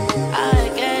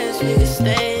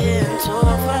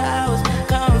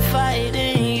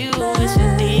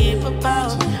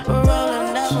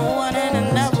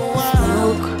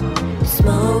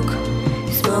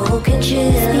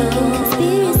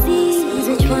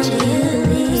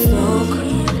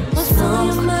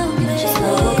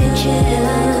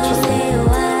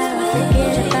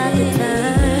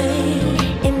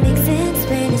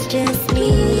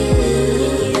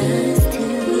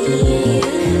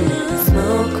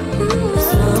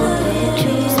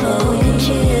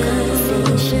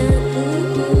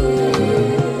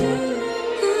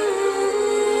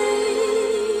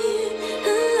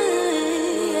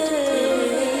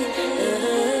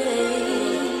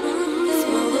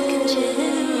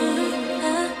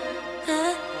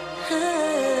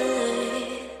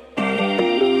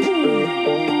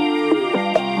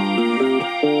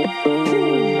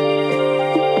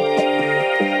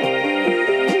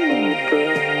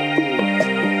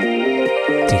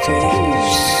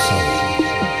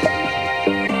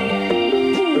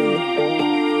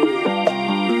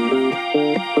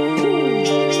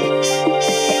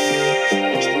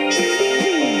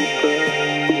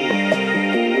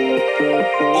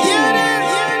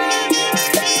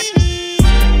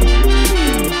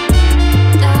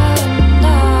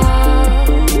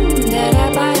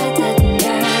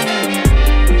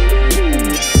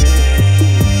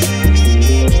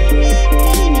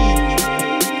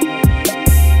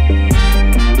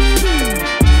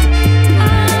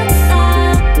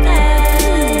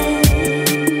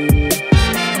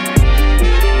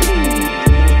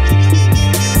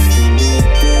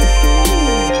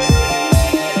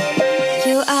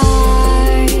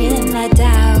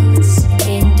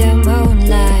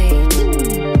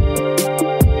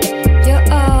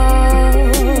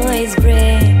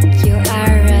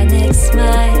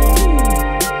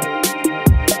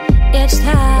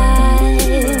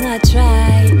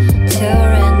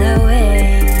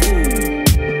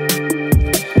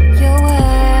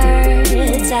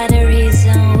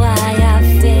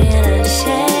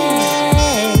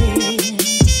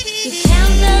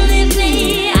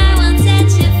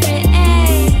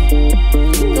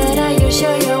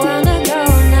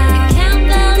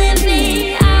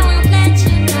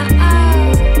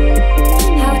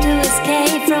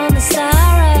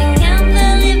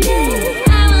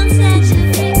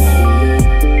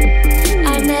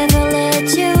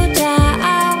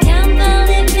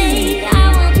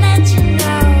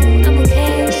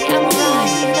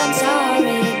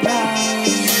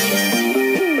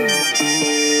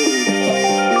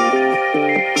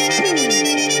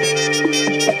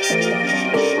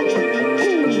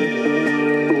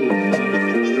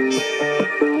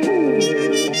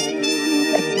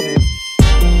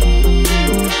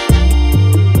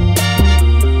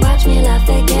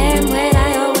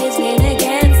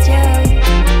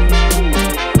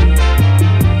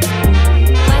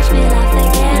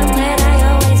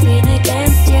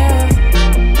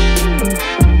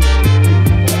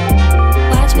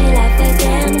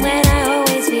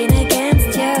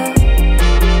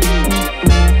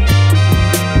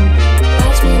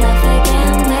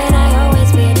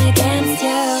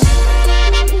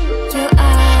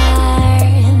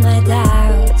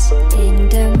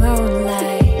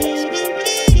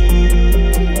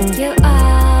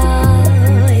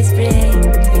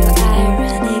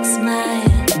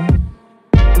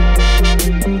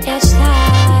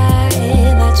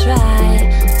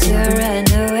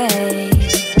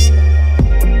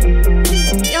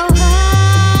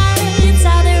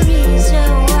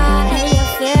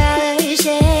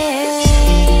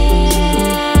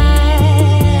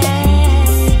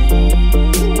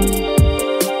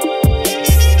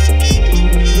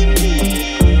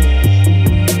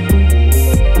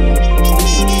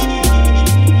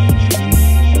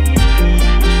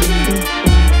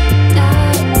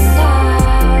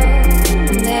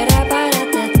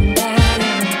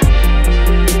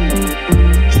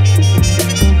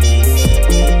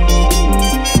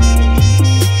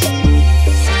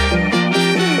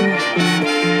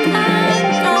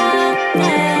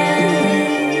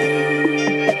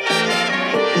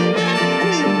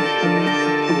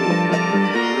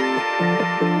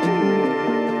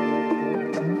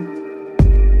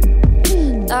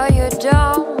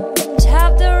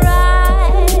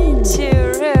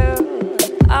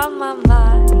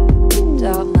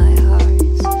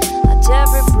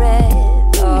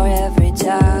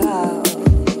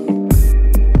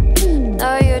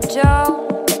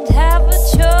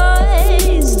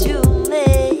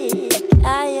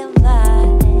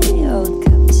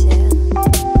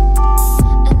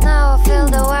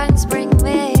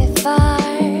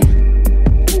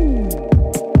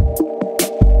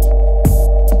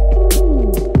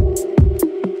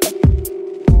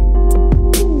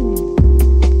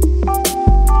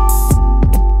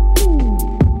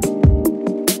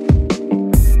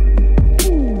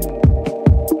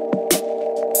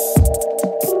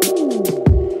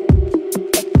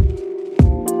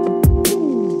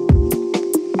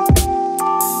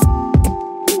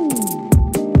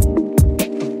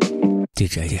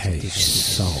 DJ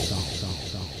Soul.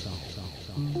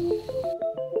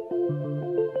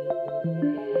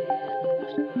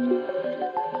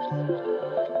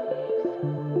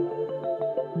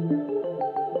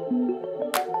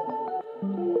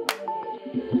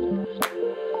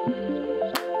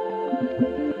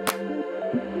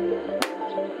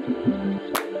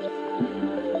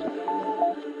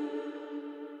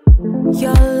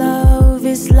 Your love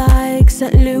is like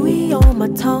St. Louis on my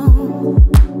tongue.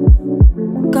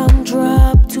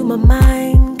 Gumdrop to my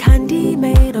mind, candy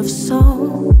made of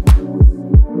song.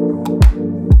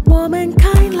 warm and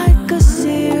kind like a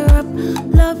syrup.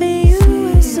 Loving you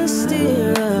is a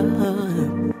stirrup.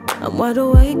 I'm wide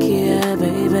awake, yeah,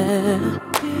 baby.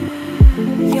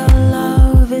 Your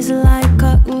love is like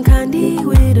cotton candy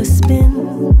with a spin.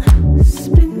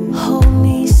 Hold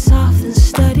me soft and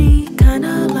steady,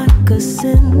 kinda like a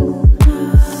sin.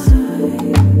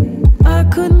 I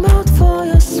could melt for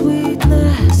your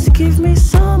sweetness. Give me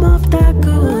some of that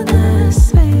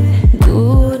goodness,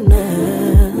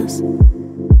 goodness.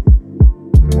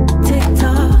 Tick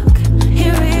tock,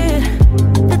 hear it.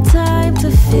 The time to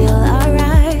feel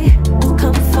alright.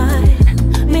 Come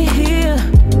find me here.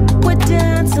 We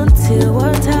dance until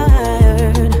we're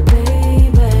tired,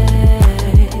 baby.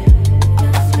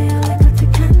 Just feel like a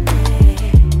ticane,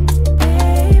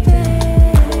 baby.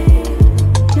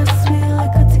 Just feel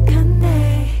like a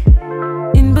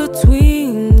ticane. In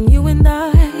between you and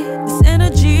I, this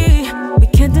energy we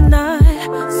can't deny.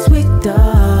 Sweet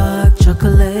dark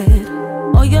chocolate.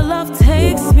 Oh, your love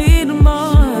takes me to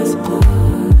Mars.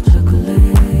 Dark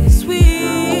chocolate.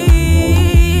 Sweet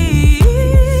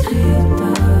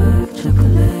dark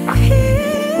chocolate.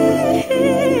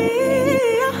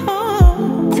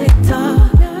 Tick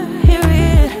tock, hear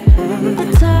it. The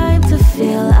time to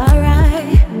feel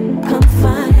alright. Come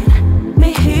find me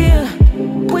here.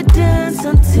 We dance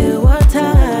until we're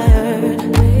tired,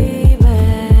 baby.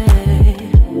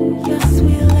 You're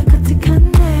sweet like a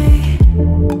ticane,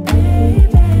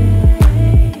 baby.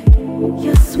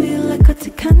 You're sweet like a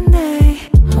ticane.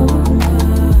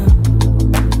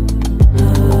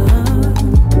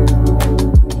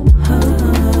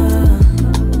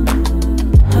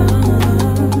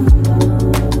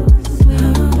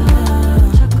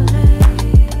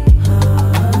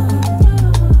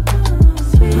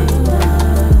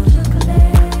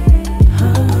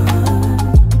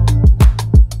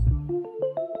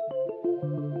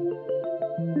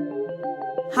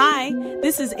 Hi,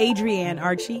 this is Adrienne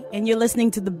Archie, and you're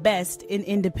listening to the best in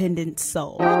independent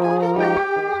soul.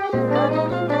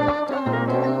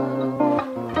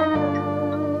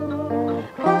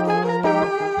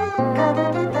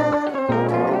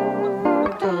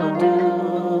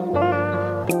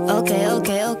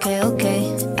 Okay.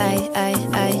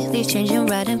 I leaves changing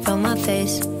right in front of my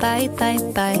face. Bye.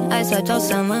 I slept all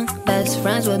summer. Best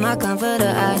friends with my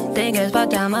comforter. I think it's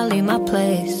about time I leave my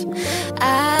place.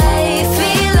 I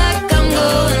feel like I'm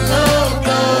going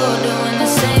loco, doing the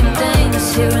same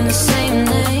things, hearing the same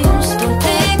names. Don't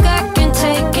think I can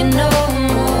take it no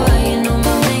more. You know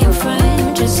my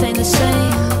mainframe just ain't the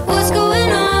same. What's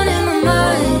going on in my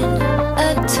mind?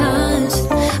 At times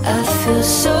I feel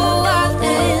so out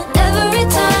there. Every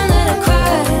time that I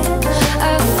cry,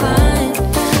 I find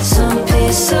some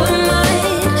peace of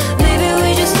mind. Maybe we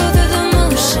just go through the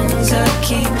motions. I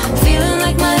keep feeling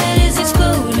like my head is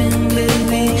exploding,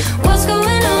 baby. What's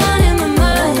going on in my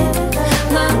mind?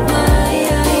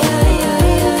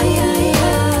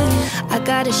 I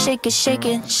gotta shake it,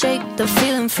 shake the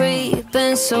feeling free.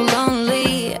 Been so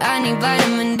lonely, I need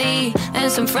vitamin D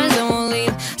and some friends that won't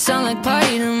leave. Sound like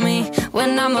party to me.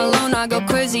 When I'm alone, I go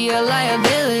crazy, a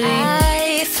liability.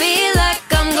 I feel like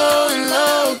I'm going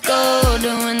loco,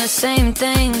 doing the same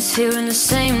things, hearing the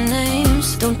same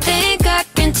names. Don't think I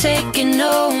can take it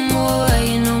no more.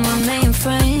 You know my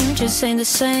mainframe just ain't the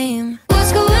same.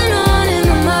 What's going on in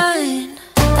my mind?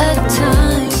 At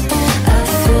times I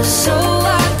feel so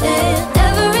out there.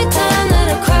 Every time that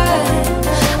I cry,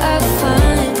 I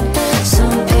find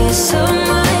some peace of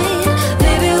mind.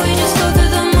 Maybe we just go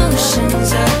through the motions.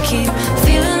 I keep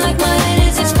feeling like my head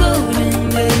is exploding,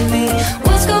 baby.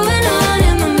 What's going on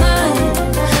in my mind?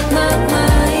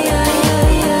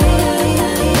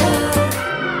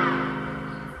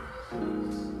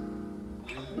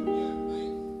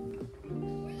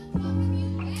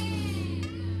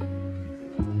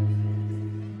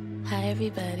 Hi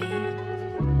everybody,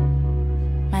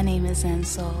 my name is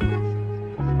Ensol,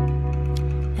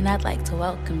 and I'd like to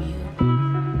welcome you.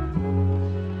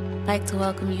 Like to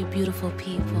welcome you beautiful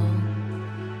people,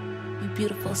 you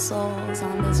beautiful souls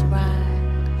on this ride.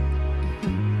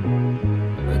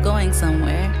 We're going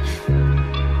somewhere.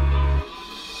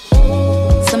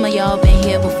 Some of y'all been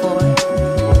here before.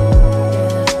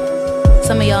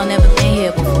 Some of y'all never been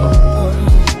here before.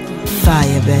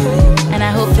 Fire, baby. And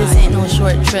I hope this ain't no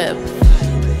short trip.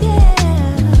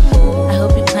 I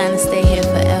hope you plan to stay here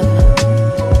forever.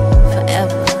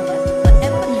 Forever.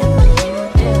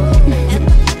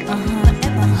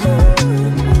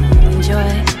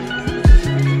 Enjoy.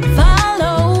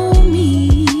 Follow me.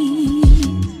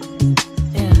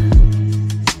 Yeah.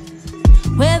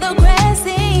 Where the grass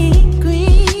ain't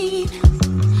green,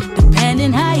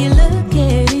 depending how you look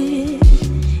at it.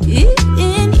 It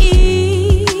ain't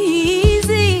easy.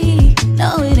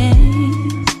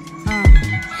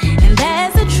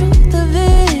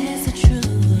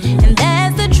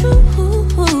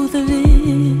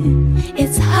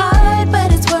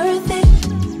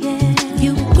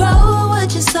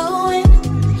 your soul in.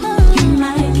 You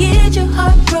might get your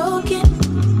heart broken.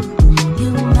 You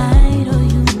might or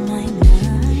you might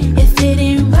not. If it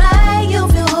ain't right, you'll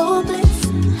feel hopeless.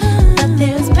 But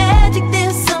there's magic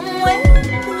there somewhere.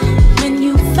 When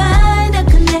you find a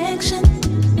connection,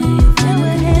 and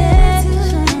we're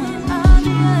headed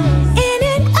in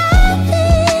it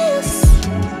obvious.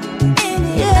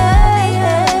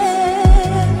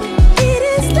 It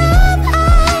is Love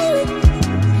Island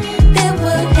that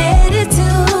we're headed to.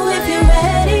 If you're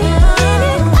ready, in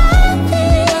it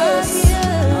obvious.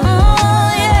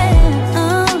 Oh yeah,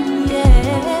 oh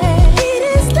yeah. It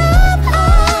is Love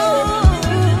Island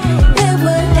that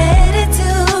we're headed to.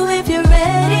 If you're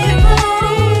ready,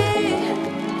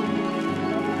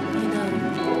 You know,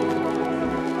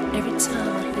 every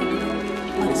time I think of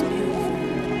what is beautiful,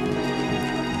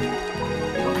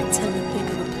 I tend to think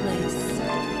of a place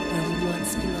where we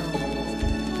once belonged.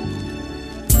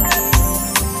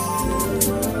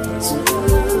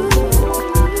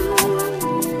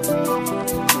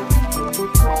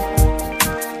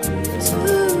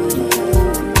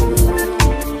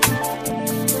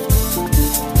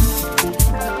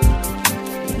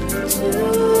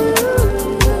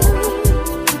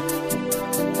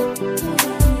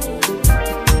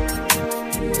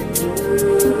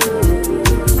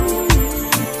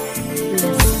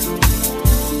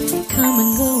 come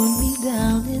and go and me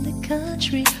down in the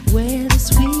country where the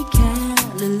sweet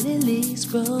calla lilies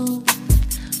grow.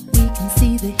 We can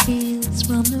see the hills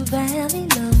from the valley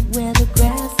low where the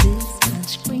grass is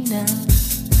much greener.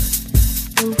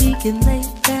 Or we can lay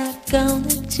back on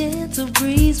the gentle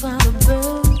breeze while the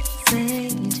birds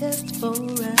sing just for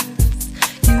us.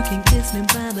 You can kiss me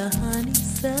by the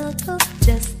honeysuckle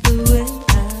just the way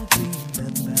I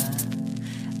remember.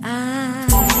 I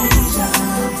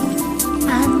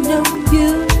know you,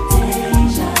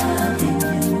 you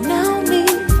know me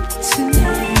too.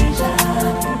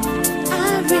 I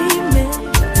remember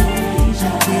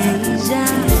deja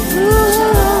vu.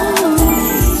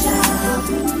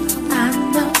 I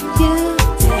know you,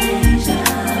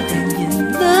 and you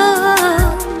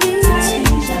know me too.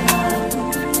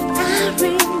 I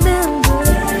remember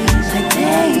like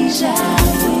deja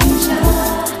vu.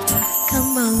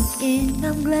 Come on in,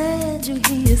 I'm glad you're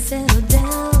here. Settle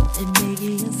down and make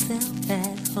yourself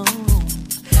at home.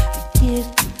 The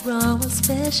gift you brought was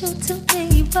special to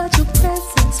me, but your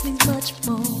presence means much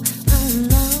more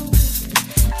alone.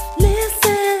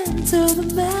 Listen to the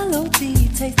melody,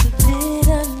 taste the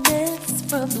bitterness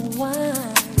from the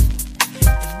wine.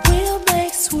 We'll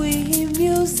make sweet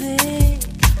music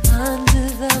under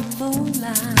the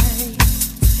moonlight.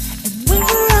 And when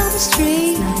we're on the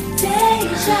street,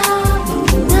 deja vu.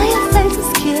 Now your face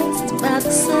is kissed by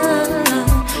the sun.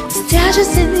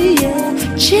 Nostalgia's in the air,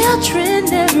 children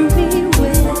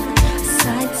everywhere. A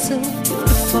sight so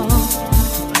beautiful.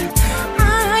 I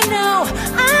know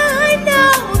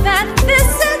that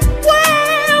this is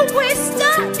where we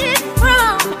started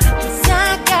from. 'Cause I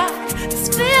got this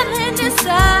feeling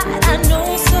inside. I know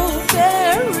so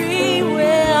very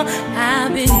well.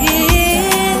 I've been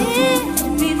here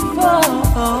before.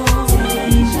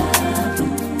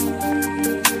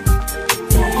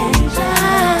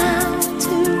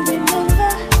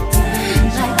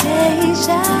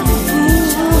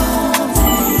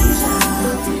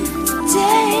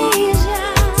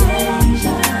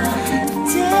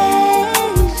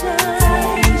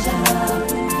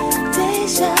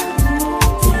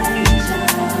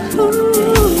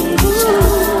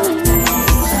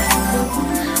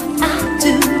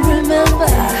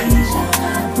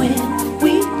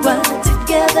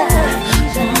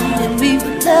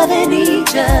 Loving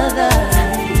each other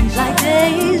like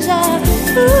deja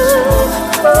vu.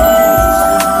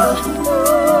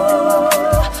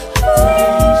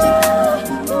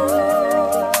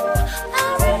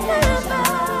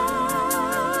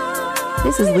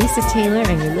 This is Lisa Taylor,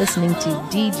 and you're listening to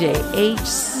DJ H.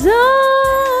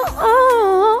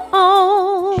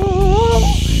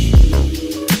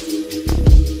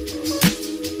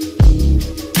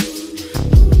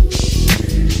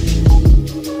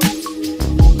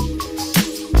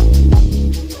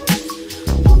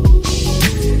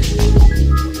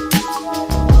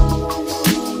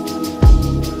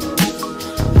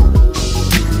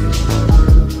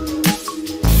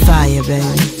 Fire,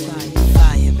 baby.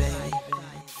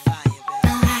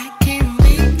 I can't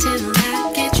wait till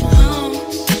I get you home.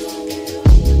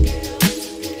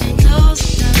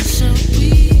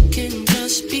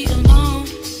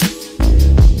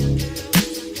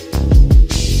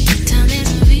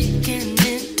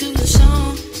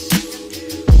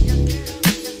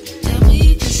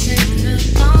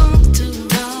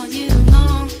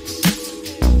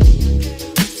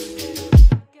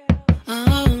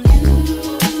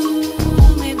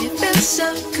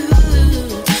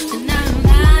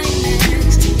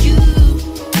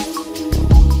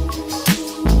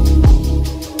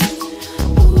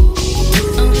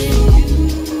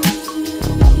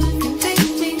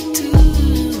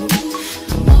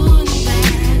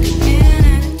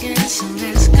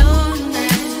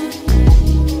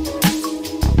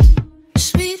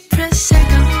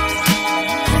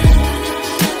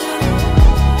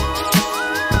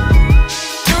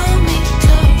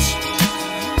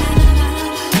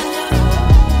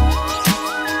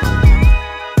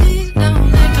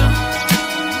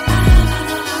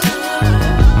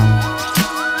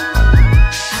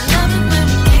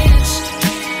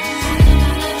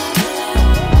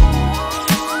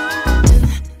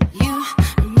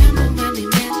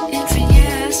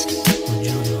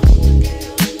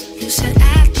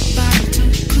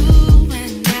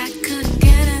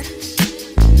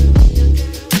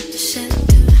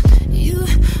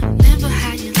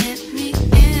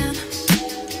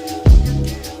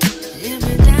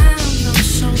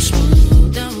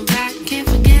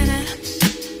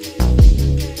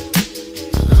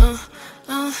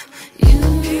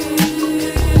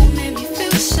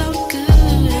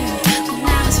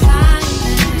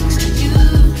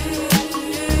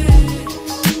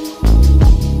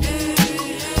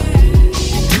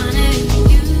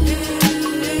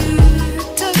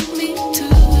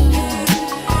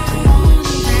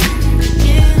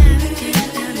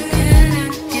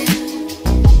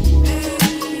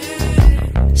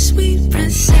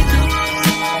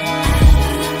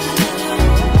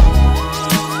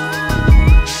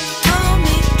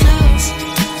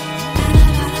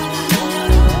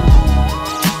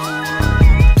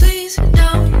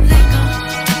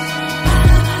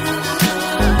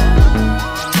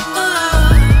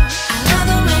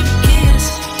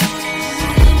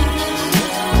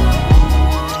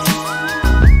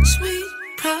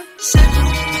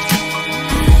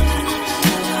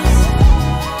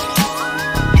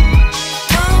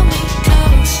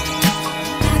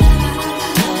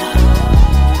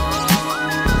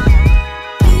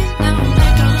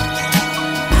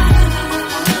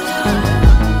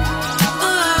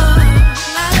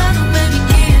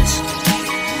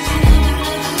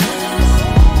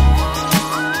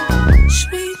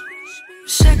 sweet,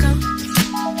 second.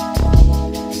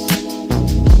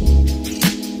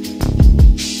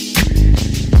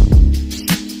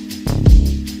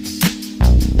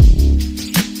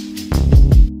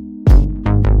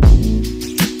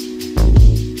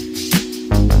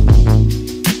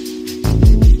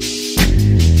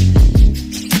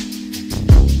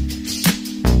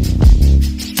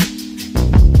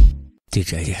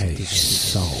 DJ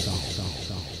Soul.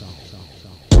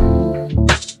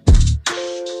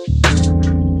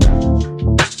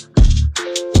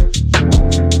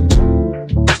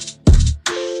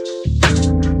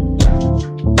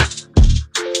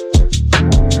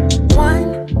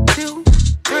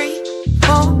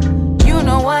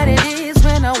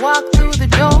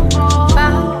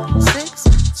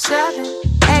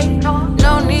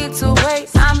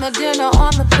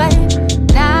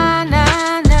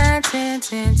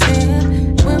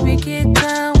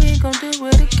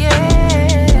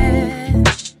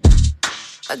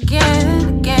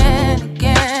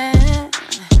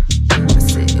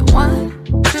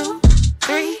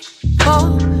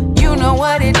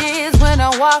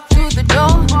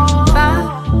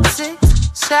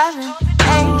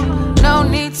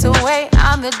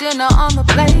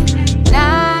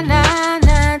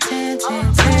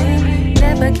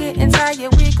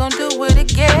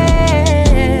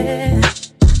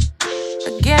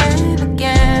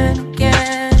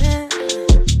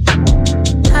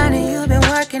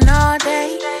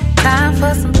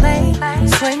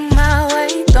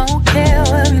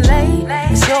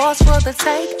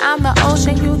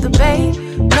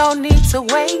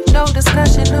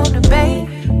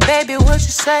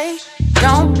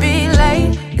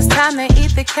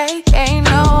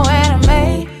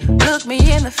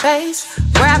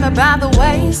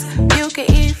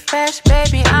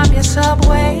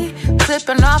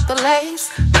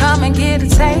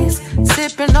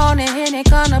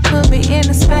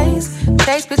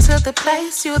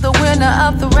 You the winner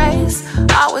of the race.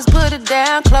 Always put it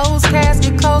down, closed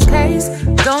casket, closed case.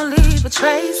 Don't leave a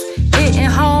trace. Hitting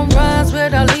home runs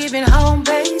without leaving home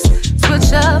base.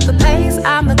 Switch up the pace.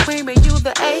 I'm the queen, but you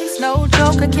the ace. No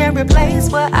joker can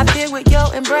replace what I feel with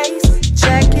your embrace.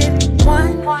 Check it.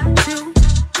 1, 2,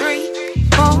 3,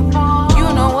 4.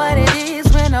 You know what it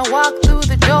is when I walk through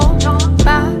the door.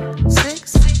 5,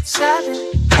 6, 7,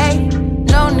 8.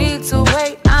 No need to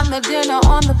wait. I'm the dinner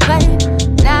on the plate.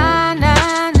 9,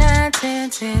 9, 9, 10,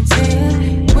 10,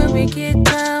 10. When we get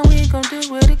done, we gon' do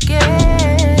it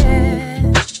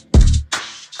again.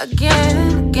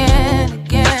 Again, again,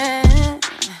 again.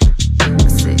 I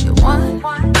said 1,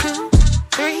 2,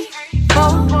 3,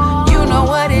 4. You know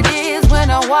what it is when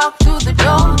I walk through the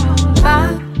door.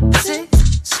 5, 6,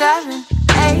 7,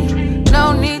 8.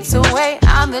 No need to wait,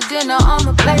 I'm the dinner on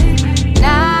the plate.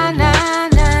 9, 9,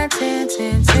 9, 10,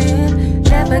 10, 10.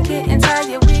 Never getting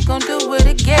tired, we gon' do it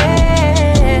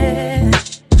again.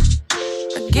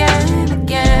 Again,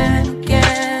 again,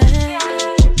 again.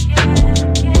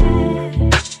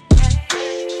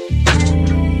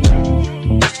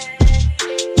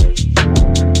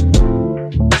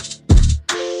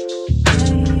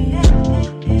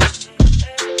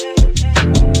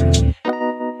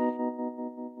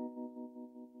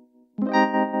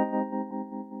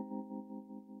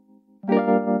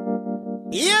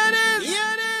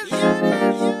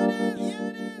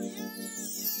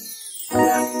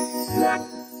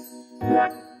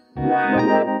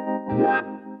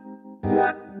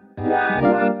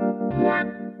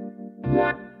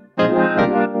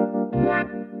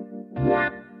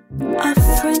 A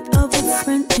friend of a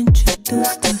friend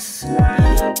introduced us.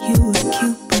 You were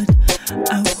cute, but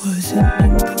I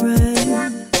wasn't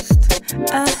impressed.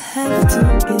 I have to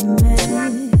admit,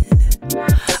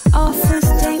 our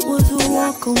first date was a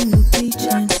walk on the beach,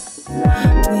 and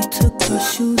we took our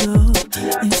shoes off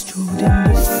and strolled in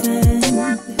the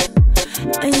sand.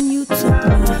 And you took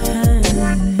my hand.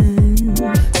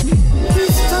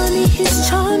 He's funny, he's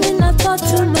charming. I thought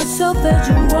to myself as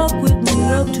you walk with me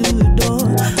up to the door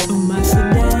of my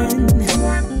sedan.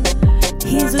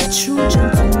 He's a true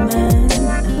gentleman.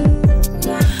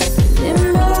 In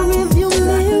my rearview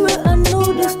mirror, I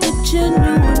noticed the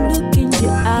genuine look in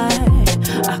your eye.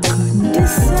 I couldn't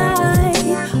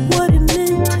decide what it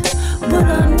meant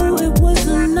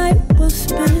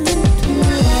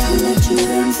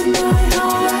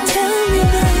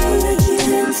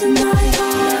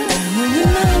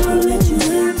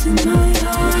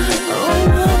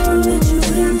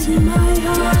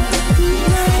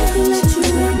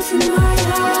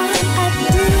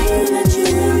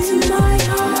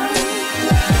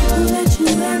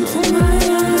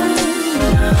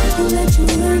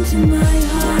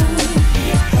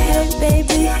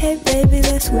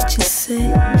what you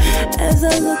said. As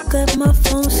I look at my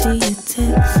phone, see your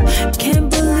text. Can't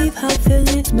believe how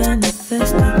feelings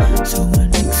manifested, so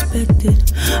unexpected.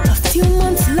 A few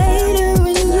months later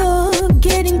and you're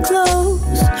getting close,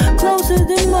 closer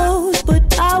than most, but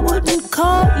I wouldn't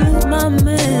call you my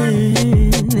man.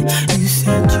 You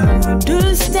said you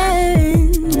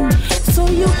understand, so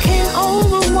you came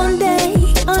over one day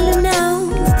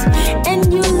unannounced,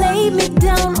 and you laid me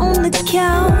down on the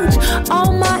couch.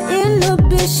 All my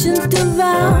inhibitions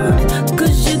devoured,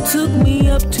 cause you took me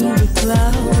up to the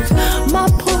clouds. My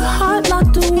poor heart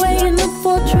locked away in a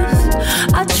fortress.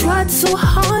 I tried so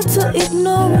hard to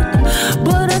ignore it,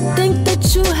 but I think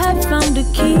that you have found a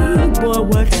key. Boy,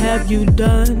 what have you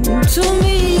done to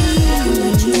me?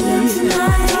 Let you into my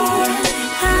heart.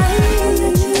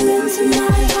 Let you into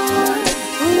my heart.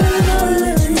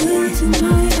 Let you into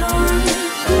my heart.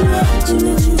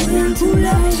 Let you into my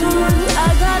heart. I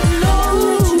got low.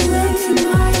 Let you into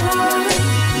my heart.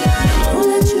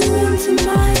 Let you into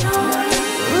my heart.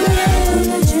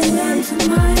 Let you into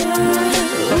my heart.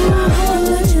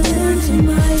 Let you into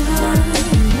my heart.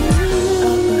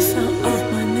 The sound of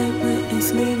my name is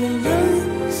leaving your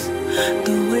lips.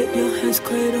 The way your hands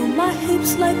cradle my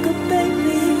hips like a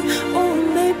baby. Oh,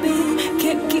 maybe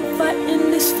can't keep fighting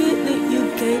this feeling you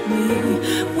gave me.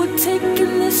 We're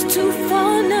taking this too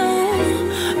far now.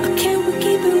 Can't we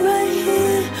keep it right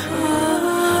here?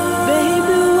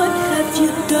 Baby, what have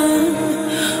you done?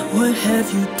 What have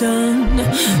you done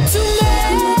to me?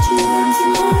 Let you into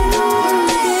my